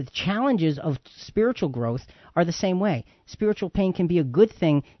that the challenges of spiritual growth are the same way. Spiritual pain can be a good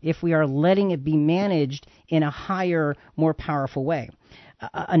thing if we are letting it be managed in a higher, more powerful way.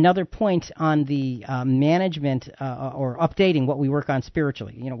 Another point on the management or updating what we work on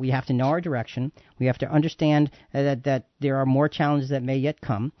spiritually. We have to know our direction. We have to understand that there are more challenges that may yet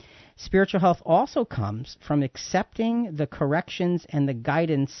come. Spiritual health also comes from accepting the corrections and the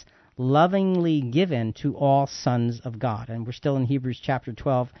guidance lovingly given to all sons of God. And we're still in Hebrews chapter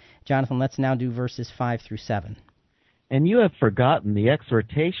 12. Jonathan, let's now do verses 5 through 7. And you have forgotten the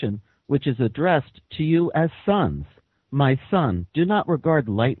exhortation which is addressed to you as sons. My son, do not regard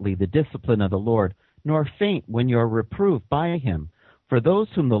lightly the discipline of the Lord, nor faint when you are reproved by him. For those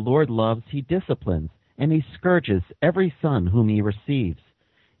whom the Lord loves he disciplines, and he scourges every son whom he receives.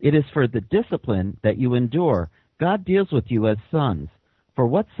 It is for the discipline that you endure. God deals with you as sons. For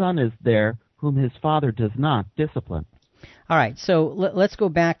what son is there whom his father does not discipline? All right, so let's go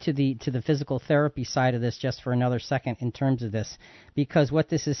back to the physical therapy side of this just for another second in terms of this, because what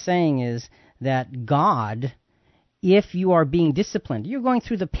this is saying is that God, if you are being disciplined, you're going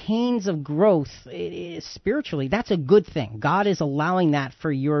through the pains of growth spiritually, that's a good thing. God is allowing that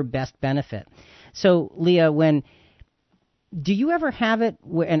for your best benefit. So, Leah, do you ever have it,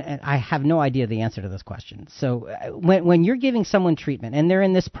 and I have no idea the answer to this question, so when you're giving someone treatment and they're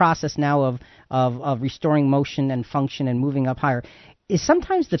in this process now of restoring motion and function and moving up higher, is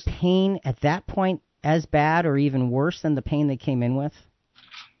sometimes the pain at that point as bad or even worse than the pain they came in with?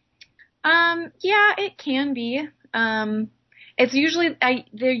 Yeah, it can be. It's usually,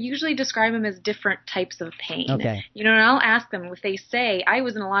 they usually describe them as different types of pain. Okay. And I'll ask them, if they say, I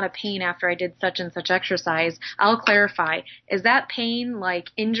was in a lot of pain after I did such and such exercise, I'll clarify, is that pain like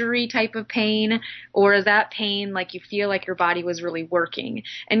injury type of pain, or is that pain like you feel like your body was really working?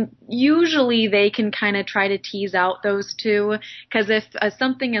 And usually they can kind of try to tease out those two, because if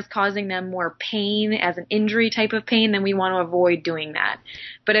something is causing them more pain as an injury type of pain, then we want to avoid doing that.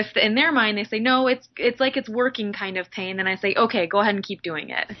 But if in their mind they say, no, it's like it's working kind of pain, then I say, okay, go ahead and keep doing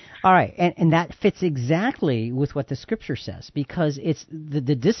it. All right, and that fits exactly with what the Scripture says, because it's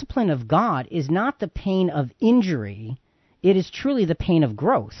the discipline of God is not the pain of injury, it is truly the pain of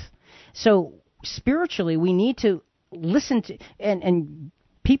growth. So spiritually, we need to listen to, and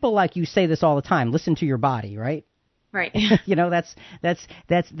people like you say this all the time, listen to your body, right? Right.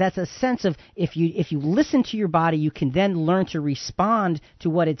 That's a sense of if you listen to your body, you can then learn to respond to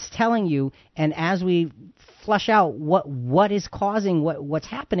what it's telling you. And as we flush out what is causing what's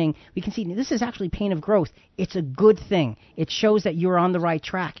happening, we can see this is actually pain of growth. It's a good thing. It shows that you're on the right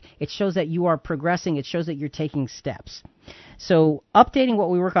track. It shows that you are progressing. It shows that you're taking steps. So updating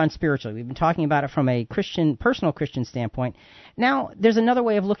what we work on spiritually. We've been talking about it from a personal Christian standpoint. Now, there's another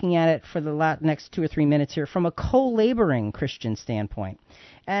way of looking at it for the next 2 or 3 minutes here from a co-laboring Christian standpoint.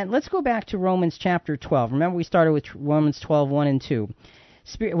 And let's go back to Romans chapter 12. Remember, we started with Romans 12, 1 and 2.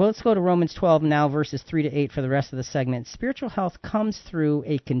 Let's go to Romans 12 now, verses 3 to 8 for the rest of the segment. Spiritual health comes through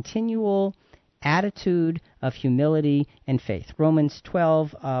a continual attitude of humility and faith. Romans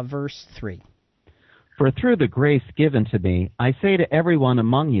 12, verse 3. For through the grace given to me, I say to everyone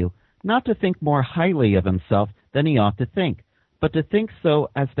among you, not to think more highly of himself than he ought to think, but to think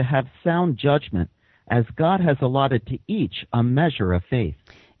so as to have sound judgment, as God has allotted to each a measure of faith.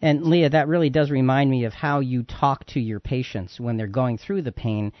 And Leah, that really does remind me of how you talk to your patients when they're going through the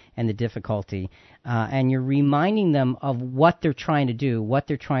pain and the difficulty, and you're reminding them of what they're trying to do, what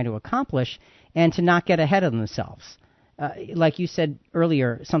they're trying to accomplish, and to not get ahead of themselves. Like you said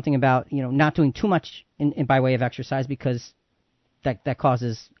earlier, something about not doing too much in by way of exercise, because that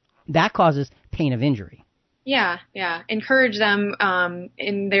causes pain of injury. Yeah. Encourage them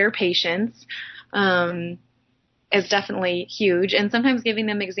in their patience. is definitely huge, and sometimes giving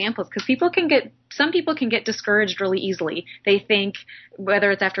them examples, because some people can get discouraged really easily. They think,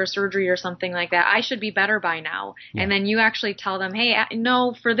 whether it's after a surgery or something like that, I should be better by now. Yeah. And then you actually tell them, hey,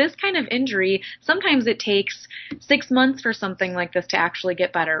 no, for this kind of injury, sometimes it takes 6 months for something like this to actually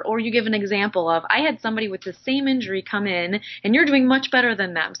get better. Or you give an example of, I had somebody with the same injury come in, and you're doing much better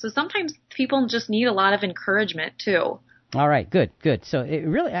than them. So sometimes people just need a lot of encouragement too. All right, good. So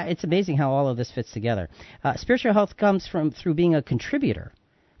it's amazing how all of this fits together. Spiritual health comes through being a contributor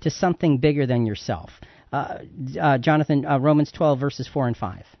to something bigger than yourself. Jonathan, Romans 12, verses 4 and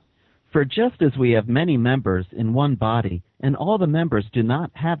 5. For just as we have many members in one body, and all the members do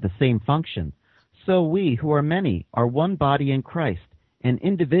not have the same function, so we who are many are one body in Christ, and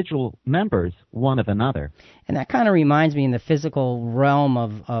individual members one of another. And that kind of reminds me, in the physical realm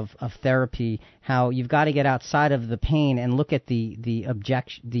of therapy, how you've got to get outside of the pain and look at the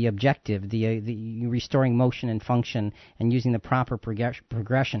objective, the restoring motion and function, and using the proper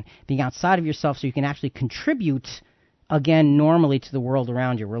progression. Being outside of yourself so you can actually contribute again normally to the world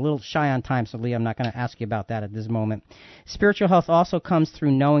around you. We're a little shy on time, so Lee, I'm not going to ask you about that at this moment. Spiritual health also comes through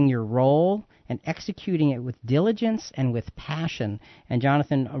knowing your role and executing it with diligence and with passion. And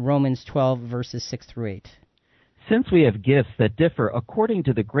Jonathan, Romans 12, verses 6 through 8. Since we have gifts that differ according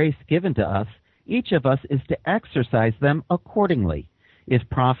to the grace given to us, each of us is to exercise them accordingly. If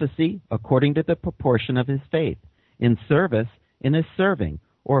prophecy, according to the proportion of his faith, in service, in his serving,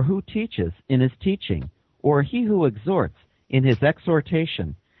 or who teaches, in his teaching, or he who exhorts, in his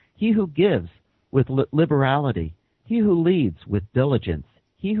exhortation, he who gives with liberality, he who leads with diligence,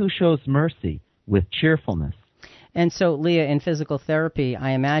 he who shows mercy with cheerfulness. And so, Leah, in physical therapy, I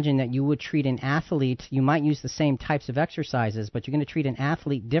imagine that you would treat an athlete, you might use the same types of exercises, but you're going to treat an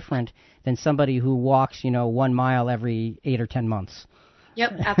athlete different than somebody who walks, 1 mile every 8 or 10 months.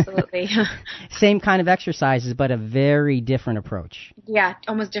 Yep, absolutely. Same kind of exercises, but a very different approach. Yeah,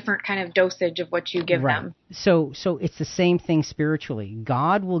 almost different kind of dosage of what you give them. So it's the same thing spiritually.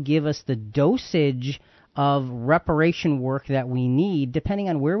 God will give us the dosage of reparation work that we need, depending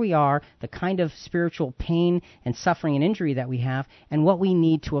on where we are, the kind of spiritual pain and suffering and injury that we have, and what we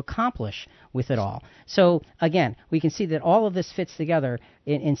need to accomplish with it all. So, again, we can see that all of this fits together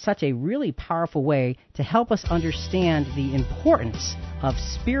in such a really powerful way to help us understand the importance of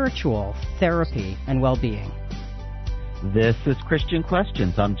spiritual therapy and well-being. This is Christian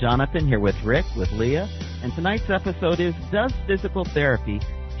Questions. I'm Jonathan, here with Rick, with Leah, and tonight's episode is, Does Physical Therapy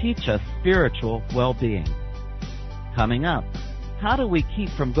Teach Us Spiritual Well-Being? Coming up, how do we keep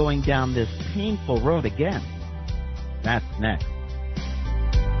from going down this painful road again? That's next.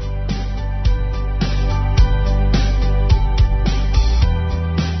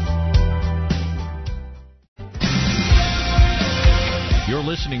 You're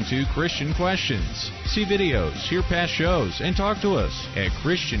listening to Christian Questions. See videos, hear past shows, and talk to us at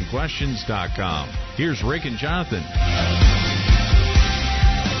ChristianQuestions.com. Here's Rick and Jonathan.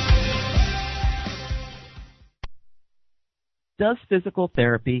 Does physical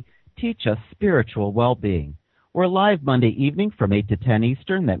therapy teach us spiritual well-being? We're live Monday evening from 8 to 10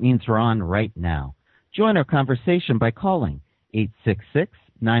 Eastern. That means we're on right now. Join our conversation by calling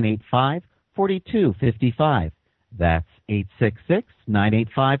 866-985-4255. That's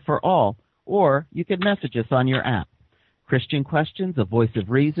 866-985-FOR-ALL, or you can message us on your app. Christian Questions, a voice of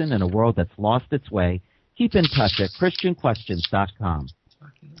reason in a world that's lost its way. Keep in touch at ChristianQuestions.com.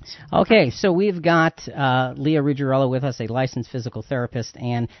 Okay, so we've got Leah Ruggiero with us, a licensed physical therapist.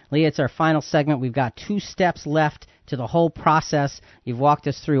 And Leah, it's our final segment. We've got 2 steps left to the whole process. You've walked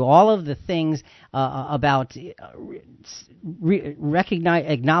us through all of the things about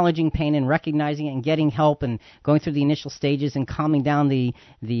acknowledging pain and recognizing it and getting help and going through the initial stages and calming down the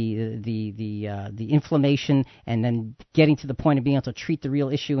inflammation, and then getting to the point of being able to treat the real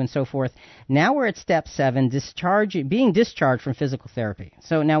issue and so forth. Now we're at step 7, being discharged from physical therapy.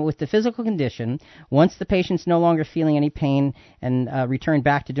 So now with the physical condition, once the patient's no longer feeling any pain and return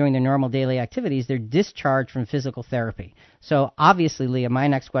back to doing their normal daily activities, they're discharged from physical therapy. So obviously, Leah, my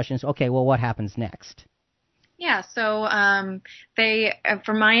next question is, okay, well, what happens next? Yeah, so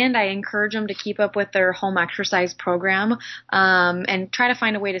from my end, I encourage them to keep up with their home exercise program and try to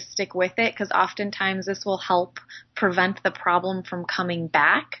find a way to stick with it, because oftentimes this will help prevent the problem from coming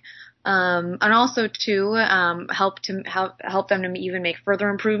back. And also to help them to even make further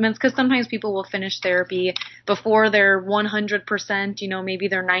improvements, because sometimes people will finish therapy before they're 100%, maybe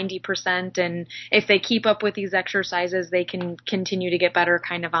they're 90%, and if they keep up with these exercises, they can continue to get better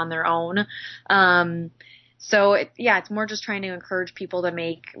kind of on their own. So it's more just trying to encourage people to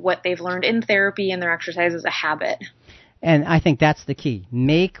make what they've learned in therapy and their exercises a habit. And I think that's the key.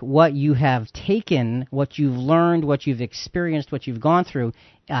 Make what you have taken, what you've learned, what you've experienced, what you've gone through,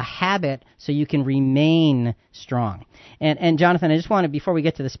 a habit so you can remain strong. And Jonathan, I just want to, before we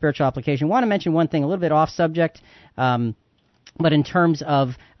get to the spiritual application, want to mention one thing, a little bit off subject, but in terms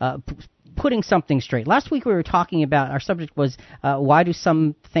of putting something straight. Last week we were talking about, our subject was, why do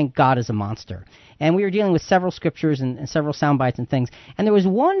some think God is a monster? And we were dealing with several scriptures and several sound bites and things. And there was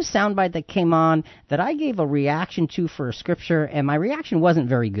one sound bite that came on that I gave a reaction to for a scripture, and my reaction wasn't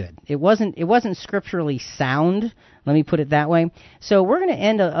very good. It wasn't scripturally sound. Let me put it that way. So we're going to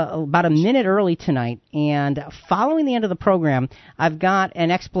end about a minute early tonight, and following the end of the program, I've got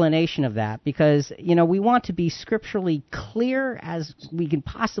an explanation of that because, we want to be scripturally clear as we can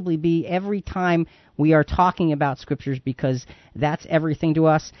possibly be every time we are talking about scriptures because that's everything to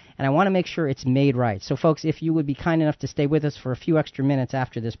us, and I want to make sure it's made right. So, folks, if you would be kind enough to stay with us for a few extra minutes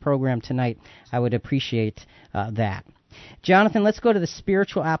after this program tonight, I would appreciate that. Jonathan, let's go to the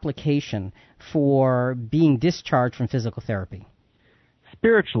spiritual application for being discharged from physical therapy.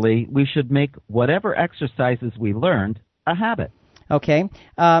 Spiritually, we should make whatever exercises we learned a habit. Okay.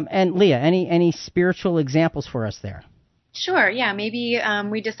 And Leah, any spiritual examples for us there? Sure, yeah. Maybe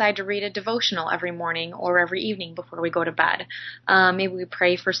we decide to read a devotional every morning or every evening before we go to bed. Maybe we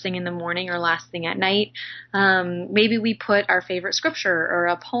pray first thing in the morning or last thing at night. Maybe we put our favorite scripture or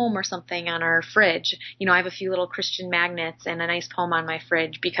a poem or something on our fridge. I have a few little Christian magnets and a nice poem on my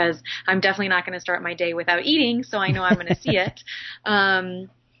fridge because I'm definitely not going to start my day without eating, so I know I'm going to see it.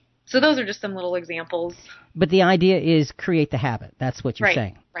 So those are just some little examples. But the idea is create the habit. That's what you're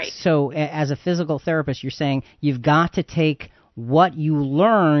saying. Right. So as a physical therapist, you're saying you've got to take what you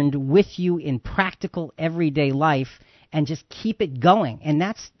learned with you in practical everyday life and just keep it going. And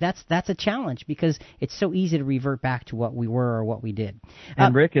that's a challenge because it's so easy to revert back to what we were or what we did.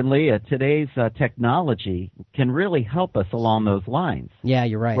 And Rick and Leah, today's technology can really help us along those lines. Yeah,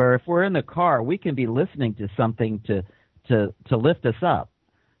 you're right. Where if we're in the car, we can be listening to something to lift us up.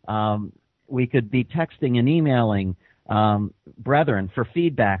 We could be texting and emailing brethren for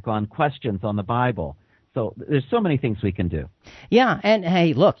feedback on questions on the Bible. So there's so many things we can do. Yeah, and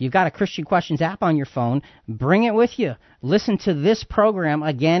hey, look, you've got a Christian Questions app on your phone. Bring it with you. Listen to this program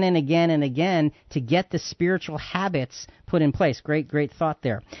again and again and again to get the spiritual habits put in place. Great thought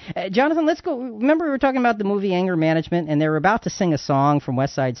there. Jonathan, let's go. Remember we were talking about the movie Anger Management, and they were about to sing a song from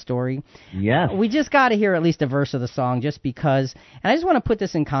West Side Story? Yes. We just got to hear at least a verse of the song just because, and I just want to put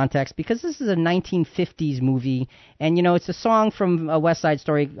this in context because this is a 1950s movie, and it's a song from West Side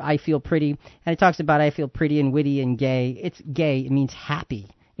Story, I Feel Pretty, and it talks about I feel pretty and witty and gay. It's gay. It means happy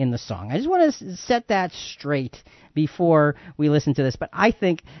in the song. I just want to set that straight before we listen to this, but I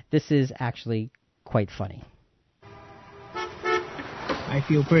think this is actually quite funny. I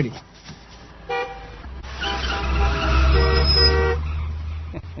feel pretty.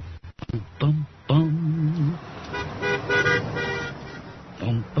 Bum, bum.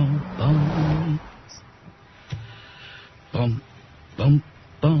 Bum, bum, bum. Bum, bum,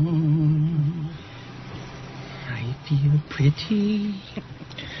 bum. I feel pretty.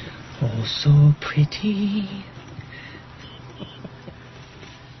 Oh, so pretty.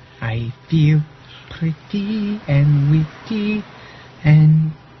 I feel pretty and witty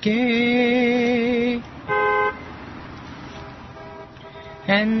and gay.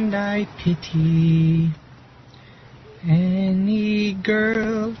 And I pity any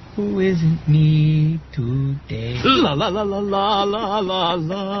girl who isn't me today. La la la la la la la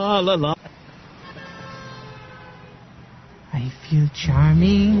la la la. I feel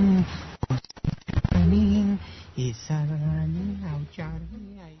charming. Oh, so charming. It's running out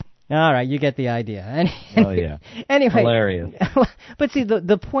charming. All right, you get the idea. Oh, yeah. Anyway. Hilarious. But see,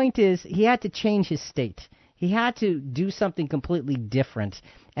 the point is he had to change his state. He had to do something completely different,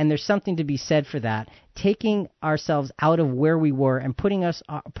 and there's something to be said for that, taking ourselves out of where we were and putting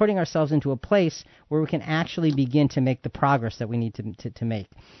ourselves into a place where we can actually begin to make the progress that we need to make.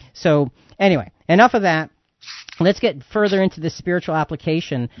 So anyway, enough of that. Let's get further into the spiritual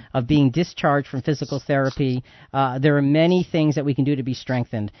application of being discharged from physical therapy. There are many things that we can do to be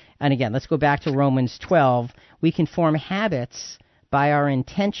strengthened. And again, let's go back to Romans 12. We can form habits by our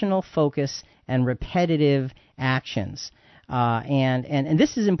intentional focus and repetitive actions. And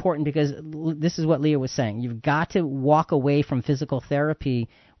this is important because this is what Leah was saying. You've got to walk away from physical therapy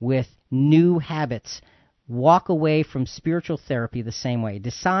with new habits. Walk away from spiritual therapy the same way.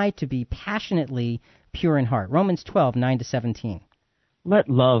 Decide to be passionately pure in heart. Romans 12, 9-17. Let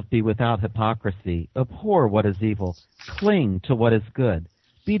love be without hypocrisy. Abhor what is evil. Cling to what is good.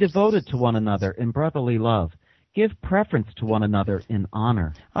 Be devoted to one another in brotherly love. Give preference to one another in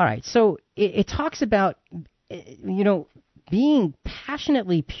honor. All right, so it talks about being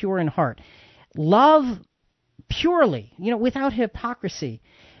passionately pure in heart, love purely, without hypocrisy.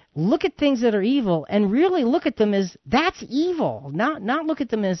 Look at things that are evil and really look at them as that's evil. Not look at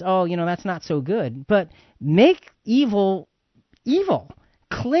them as, that's not so good, but make evil evil.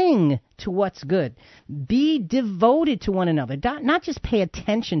 Cling to what's good. Be devoted to one another. Not just pay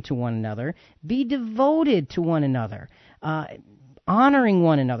attention to one another. Be devoted to one another. Honoring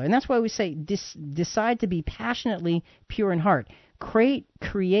one another. And that's why we say decide to be passionately pure in heart.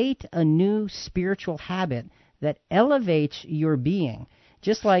 Create a new spiritual habit that elevates your being.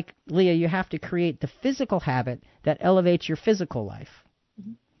 Just like, Leah, you have to create the physical habit that elevates your physical life.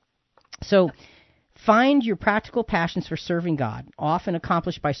 Mm-hmm. So find your practical passions for serving God, often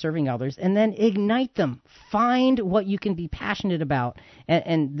accomplished by serving others, and then ignite them. Find what you can be passionate about,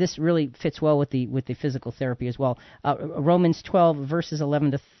 and this really fits well with the physical therapy as well. Romans 12, verses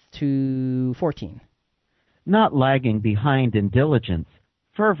 11 to 14. Not lagging behind in diligence,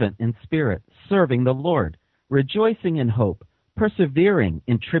 fervent in spirit, serving the Lord, rejoicing in hope, persevering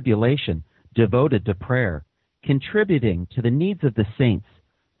in tribulation, devoted to prayer, contributing to the needs of the saints,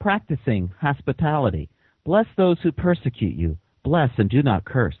 practicing hospitality. Bless those who persecute you. Bless and do not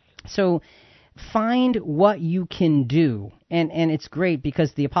curse. So find what you can do. And it's great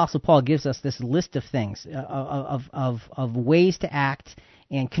because the Apostle Paul gives us this list of things, of ways to act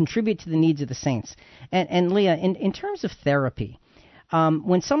and contribute to the needs of the saints. And Leah, in terms of therapy,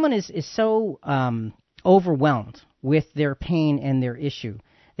 when someone is so overwhelmed with their pain and their issue,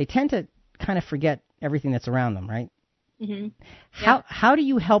 they tend to kind of forget everything that's around them, right? Mm-hmm. How do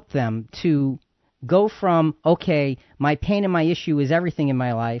you help them to go from, okay, my pain and my issue is everything in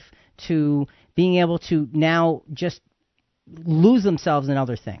my life, to being able to now just lose themselves in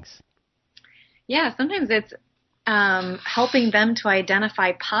other things? Yeah, sometimes it's helping them to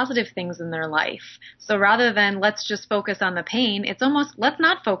identify positive things in their life. So rather than let's just focus on the pain, it's almost let's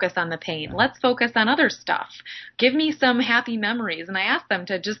not focus on the pain. Let's focus on other stuff. Give me some happy memories. And I ask them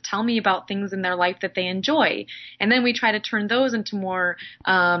to just tell me about things in their life that they enjoy. And then we try to turn those into more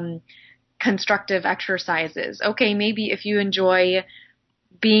constructive exercises. Okay, maybe if you enjoy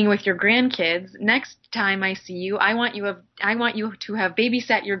being with your grandkids, next time I see you, I want you to have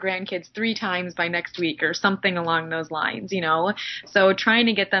babysat your grandkids 3 times by next week or something along those lines, So trying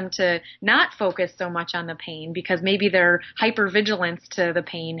to get them to not focus so much on the pain because maybe their hypervigilance to the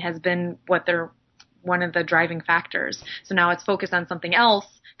pain has been one of the driving factors. So now it's focused on something else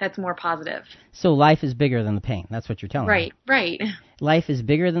that's more positive. So life is bigger than the pain. That's what you're telling me. Right. Life is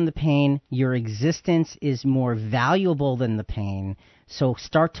bigger than the pain. Your existence is more valuable than the pain. So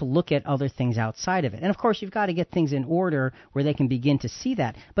start to look at other things outside of it. And, of course, you've got to get things in order where they can begin to see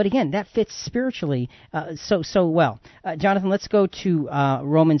that. But, again, that fits spiritually so well. Jonathan, let's go to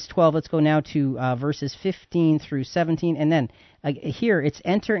Romans 12. Let's go now to verses 15 through 17. And then here it's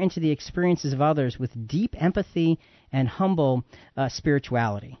enter into the experiences of others with deep empathy and humble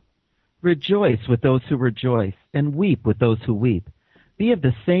spirituality. Rejoice with those who rejoice, and weep with those who weep. Be of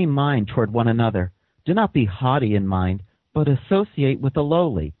the same mind toward one another. Do not be haughty in mind, but associate with the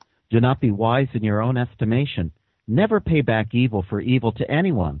lowly. Do not be wise in your own estimation. Never pay back evil for evil to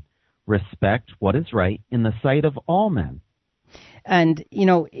anyone. Respect what is right in the sight of all men. And,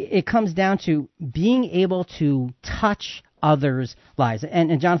 it comes down to being able to touch others' lives.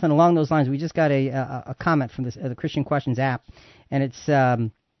 And Jonathan, along those lines, we just got a comment from the Christian Questions app, and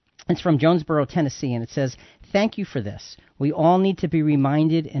it's from Jonesboro, Tennessee, and it says, "Thank you for this. We all need to be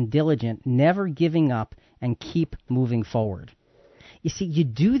reminded and diligent, never giving up, and keep moving forward." You see, you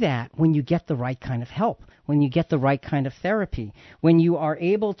do that when you get the right kind of help, when you get the right kind of therapy, when you are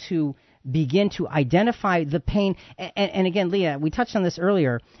able to begin to identify the pain. And again, Leah, we touched on this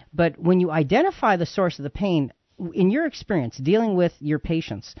earlier, but when you identify the source of the pain, in your experience dealing with your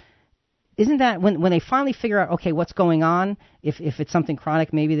patients, isn't that when they finally figure out, okay, what's going on, if it's something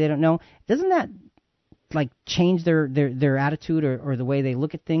chronic, maybe they don't know, doesn't that change their attitude or the way they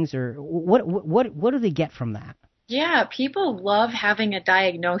look at things, or what do they get from that? Yeah, people love having a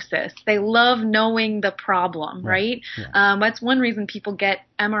diagnosis. They love knowing the problem, right? Yeah. That's one reason people get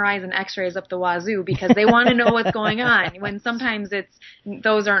MRIs and X-rays up the wazoo, because they want to know what's going on, when sometimes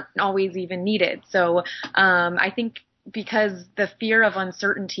those aren't always even needed. So I think because the fear of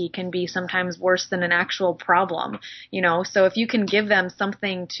uncertainty can be sometimes worse than an actual problem, So if you can give them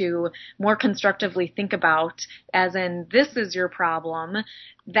something to more constructively think about, as in, this is your problem,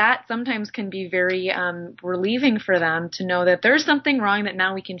 that sometimes can be very relieving for them to know that there's something wrong that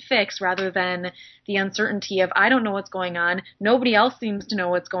now we can fix, rather than the uncertainty of, I don't know what's going on, nobody else seems to know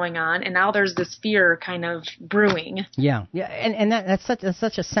what's going on, and now there's this fear kind of brewing. Yeah, and that's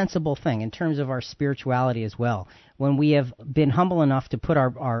such a sensible thing in terms of our spirituality as well. When we have been humble enough to put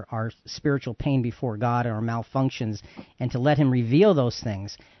our spiritual pain before God and our malfunctions, and to let Him reveal those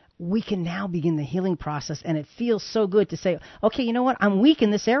things, we can now begin the healing process, and it feels so good to say, okay, you know what, I'm weak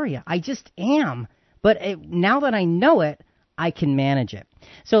in this area. I just am. But now that I know it, I can manage it.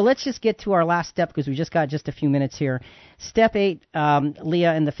 So let's just get to our last step, because we just got just a few minutes here. Step 8,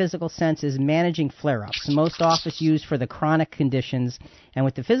 Leah, in the physical sense, is managing flare-ups, most often used for the chronic conditions. And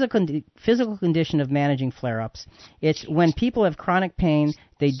with the physical condition of managing flare-ups, it's when people have chronic pain,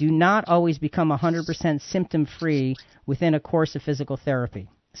 they do not always become 100% symptom-free within a course of physical therapy.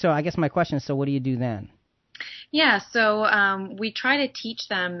 So I guess my question is, so what do you do then? Yeah, so we try to teach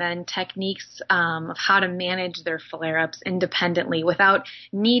them then techniques of how to manage their flare-ups independently without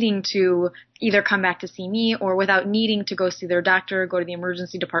needing to either come back to see me or without needing to go see their doctor, go to the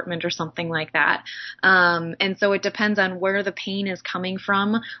emergency department or something like that. And so it depends on where the pain is coming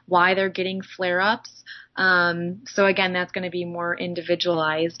from, why they're getting flare-ups. So again, that's going to be more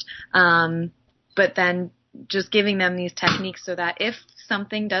individualized. But then just giving them these techniques so that if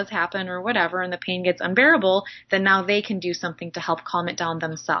something does happen or whatever and the pain gets unbearable, then now they can do something to help calm it down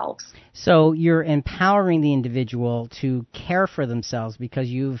themselves. So you're empowering the individual to care for themselves, because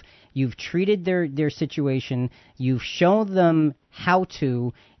you've treated their situation, you've shown them how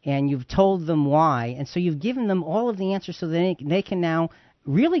to, and you've told them why, and so you've given them all of the answers so that they can now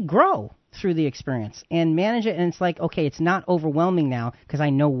really grow through the experience and manage it. And it's like, okay, it's not overwhelming now because I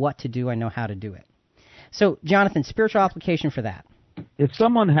know what to do, I know how to do it. So, Jonathan, spiritual application for that. If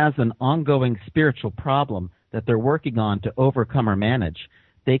someone has an ongoing spiritual problem that they're working on to overcome or manage,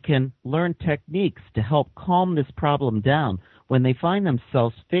 they can learn techniques to help calm this problem down when they find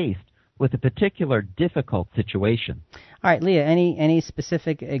themselves faced with a particular difficult situation. All right, Leah, any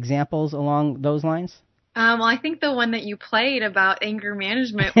specific examples along those lines? Well, I think the one that you played about anger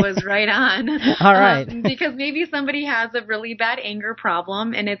management was right on. All right. Because maybe somebody has a really bad anger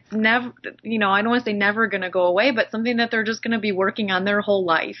problem, and it's never, I don't want to say never going to go away, but something that they're just going to be working on their whole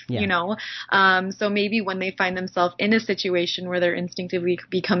life, So maybe when they find themselves in a situation where they're instinctively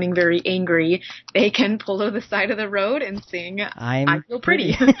becoming very angry, they can pull to the side of the road and sing, I feel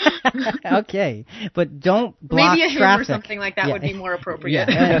pretty. Okay. But don't block maybe a hymn traffic. or something like that would be more appropriate.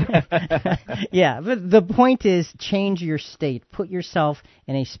 Yeah, but the point is, change your state. Put yourself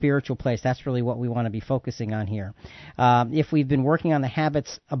in a spiritual place. That's really what we want to be focusing on here. If we've been working on the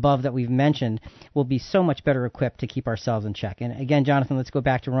habits above that we've mentioned, we'll be so much better equipped to keep ourselves in check. And again, Jonathan, let's go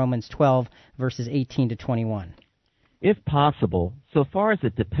back to Romans 12, verses 18 to 21. If possible, so far as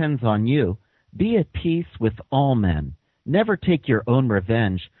it depends on you, be at peace with all men. Never take your own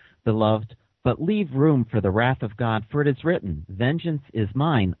revenge, beloved, but leave room for the wrath of God, for it is written, vengeance is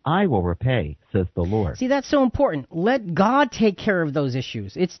mine, I will repay, says the Lord. See, that's so important. Let God take care of those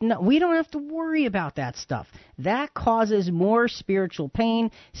issues. We don't have to worry about that stuff. That causes more spiritual pain,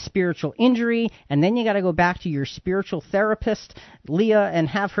 spiritual injury, and then you got to go back to your spiritual therapist, Leah, and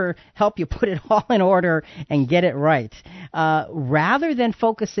have her help you put it all in order and get it right. Rather than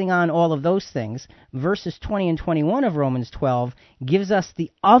focusing on all of those things, verses 20 and 21 of Romans 12 gives us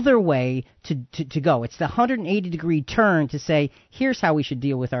the other way to go. It's the 180-degree turn to say, here's how we should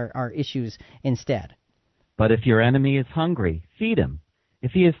deal with our issues instead. But if your enemy is hungry, feed him.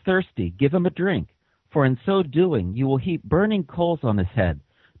 If he is thirsty, give him a drink. For in so doing, you will heap burning coals on his head.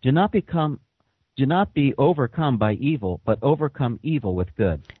 Do not be overcome by evil, but overcome evil with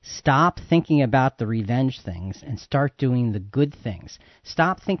good. Stop thinking about the revenge things and start doing the good things.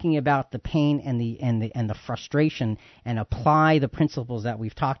 Stop thinking about the pain and the frustration, and apply the principles that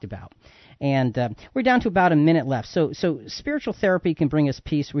we've talked about. And we're down to about a minute left. So spiritual therapy can bring us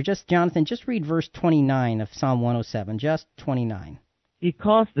peace. Jonathan, just read verse 29 of Psalm 107, just 29. He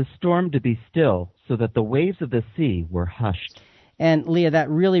caused the storm to be still, so that the waves of the sea were hushed. And Leah, that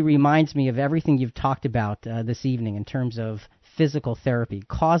really reminds me of everything you've talked about this evening in terms of physical therapy,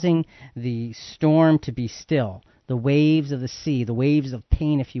 causing the storm to be still, the waves of the sea, the waves of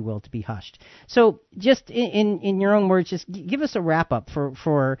pain, if you will, to be hushed. So just in your own words, just give us a wrap-up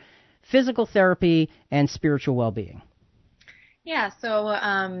for physical therapy and spiritual well-being. Yeah,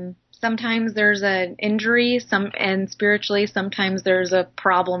 so sometimes there's an injury, and spiritually, sometimes there's a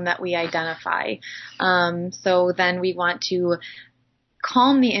problem that we identify. So then we want to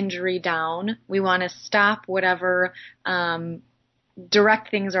calm the injury down. We want to stop whatever direct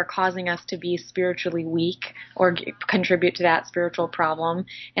things are causing us to be spiritually weak or contribute to that spiritual problem.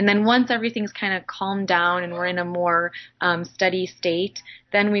 And then once everything's kind of calmed down and we're in a more steady state,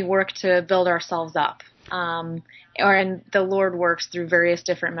 then we work to build ourselves up. And the Lord works through various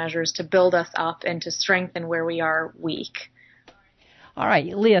different measures to build us up and to strengthen where we are weak. All right,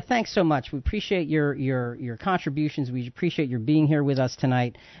 Leah, thanks so much. We appreciate your contributions. We appreciate your being here with us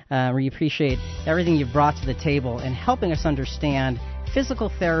tonight. We appreciate everything you've brought to the table and helping us understand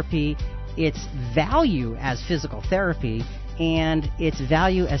physical therapy, its value as physical therapy, and its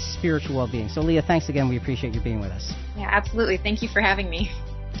value as spiritual well-being. So, Leah, thanks again. We appreciate you being with us. Yeah, absolutely. Thank you for having me.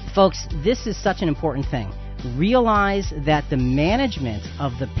 Folks, this is such an important thing. Realize that the management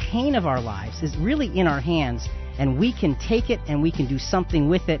of the pain of our lives is really in our hands, and we can take it and we can do something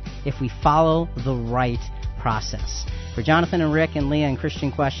with it if we follow the right process. For Jonathan and Rick and Leah and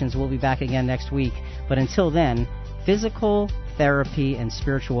Christian Questions, we'll be back again next week. But until then, physical therapy and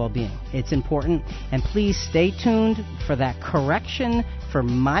spiritual well-being. It's important. And please stay tuned for that correction for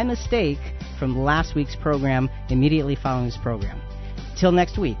my mistake from last week's program immediately following this program. Till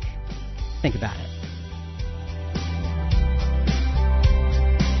next week, think about it.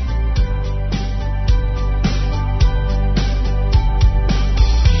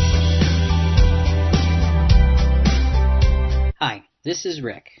 Hi, this is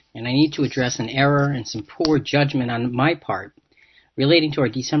Rick, and I need to address an error and some poor judgment on my part relating to our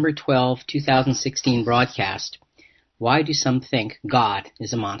December 12, 2016 broadcast, Why Do Some Think God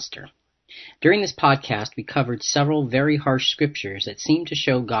is a Monster? During this podcast, we covered several very harsh scriptures that seem to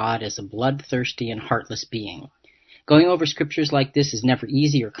show God as a bloodthirsty and heartless being. Going over scriptures like this is never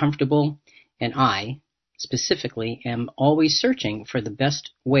easy or comfortable, and I, specifically, am always searching for the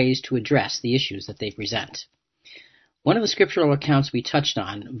best ways to address the issues that they present. One of the scriptural accounts we touched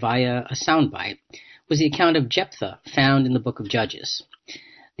on via a soundbite was the account of Jephthah found in the book of Judges.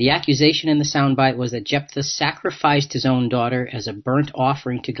 The accusation in the soundbite was that Jephthah sacrificed his own daughter as a burnt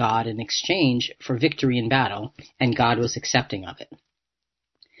offering to God in exchange for victory in battle, and God was accepting of it.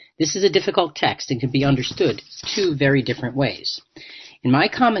 This is a difficult text and can be understood two very different ways. In my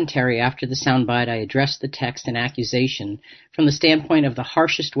commentary after the soundbite, I addressed the text and accusation from the standpoint of the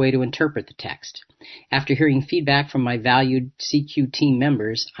harshest way to interpret the text. After hearing feedback from my valued CQ team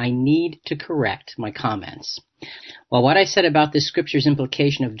members, I need to correct my comments. While what I said about this scripture's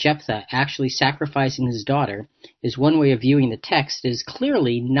implication of Jephthah actually sacrificing his daughter is one way of viewing the text, it is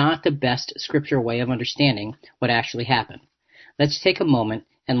clearly not the best scriptural way of understanding what actually happened. Let's take a moment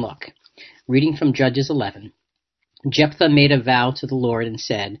and look. Reading from Judges 11. Jephthah made a vow to the Lord and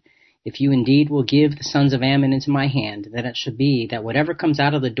said, If you indeed will give the sons of Ammon into my hand, then it shall be that whatever comes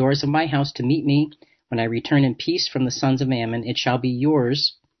out of the doors of my house to meet me, when I return in peace from the sons of Ammon, it shall be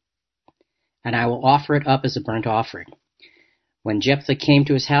yours, and I will offer it up as a burnt offering. When Jephthah came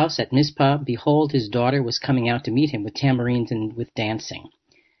to his house at Mizpah, behold, his daughter was coming out to meet him with tambourines and with dancing.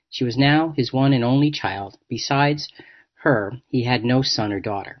 She was now his one and only child. Besides her, he had no son or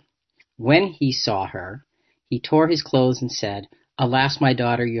daughter. When he saw her, he tore his clothes and said, Alas, my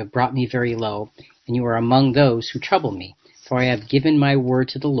daughter, you have brought me very low, and you are among those who trouble me, for I have given my word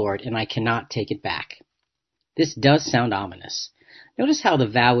to the Lord, and I cannot take it back. This does sound ominous. Notice how the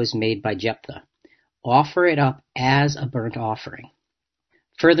vow is made by Jephthah. Offer it up as a burnt offering.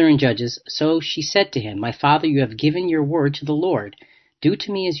 Further in Judges, so she said to him, My father, you have given your word to the Lord. Do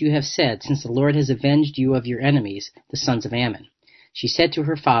to me as you have said, since the Lord has avenged you of your enemies, the sons of Ammon. She said to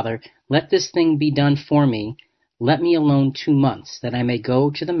her father, Let this thing be done for me. Let me alone 2 months, that I may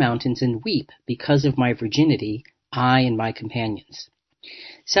go to the mountains and weep because of my virginity, I and my companions.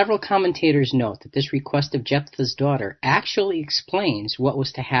 Several commentators note that this request of Jephthah's daughter actually explains what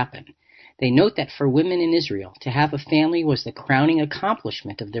was to happen. They note that for women in Israel, to have a family was the crowning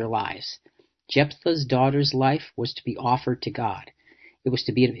accomplishment of their lives. Jephthah's daughter's life was to be offered to God. It was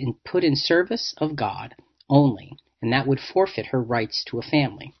to be put in service of God only, and that would forfeit her rights to a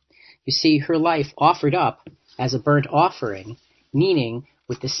family. You see, her life offered up as a burnt offering, meaning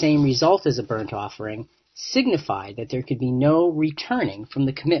with the same result as a burnt offering, signified that there could be no returning from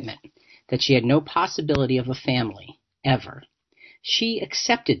the commitment, that she had no possibility of a family, ever. She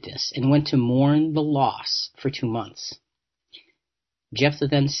accepted this and went to mourn the loss for 2 months. Jephthah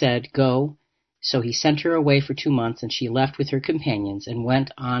then said, Go. So he sent her away for 2 months, and she left with her companions and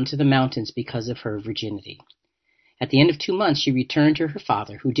went on to the mountains because of her virginity. At the end of 2 months she returned to her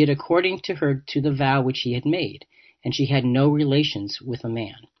father, who did according to her to the vow which he had made, and she had no relations with a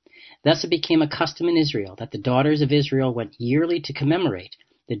man. Thus it became a custom in Israel that the daughters of Israel went yearly to commemorate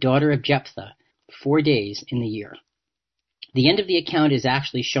the daughter of Jephthah 4 days in the year. The end of the account is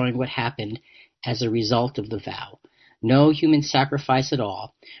actually showing what happened as a result of the vow. No human sacrifice at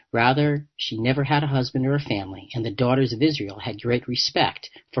all. Rather, she never had a husband or a family, and the daughters of Israel had great respect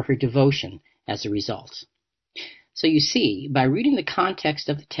for her devotion as a result. So you see, by reading the context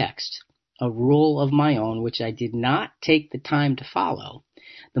of the text, a rule of my own which I did not take the time to follow,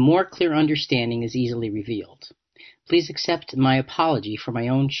 the more clear understanding is easily revealed. Please accept my apology for my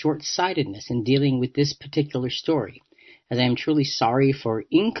own short-sightedness in dealing with this particular story, as I am truly sorry for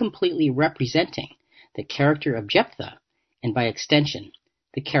incompletely representing the character of Jephthah, and by extension,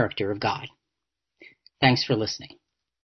 the character of God. Thanks for listening.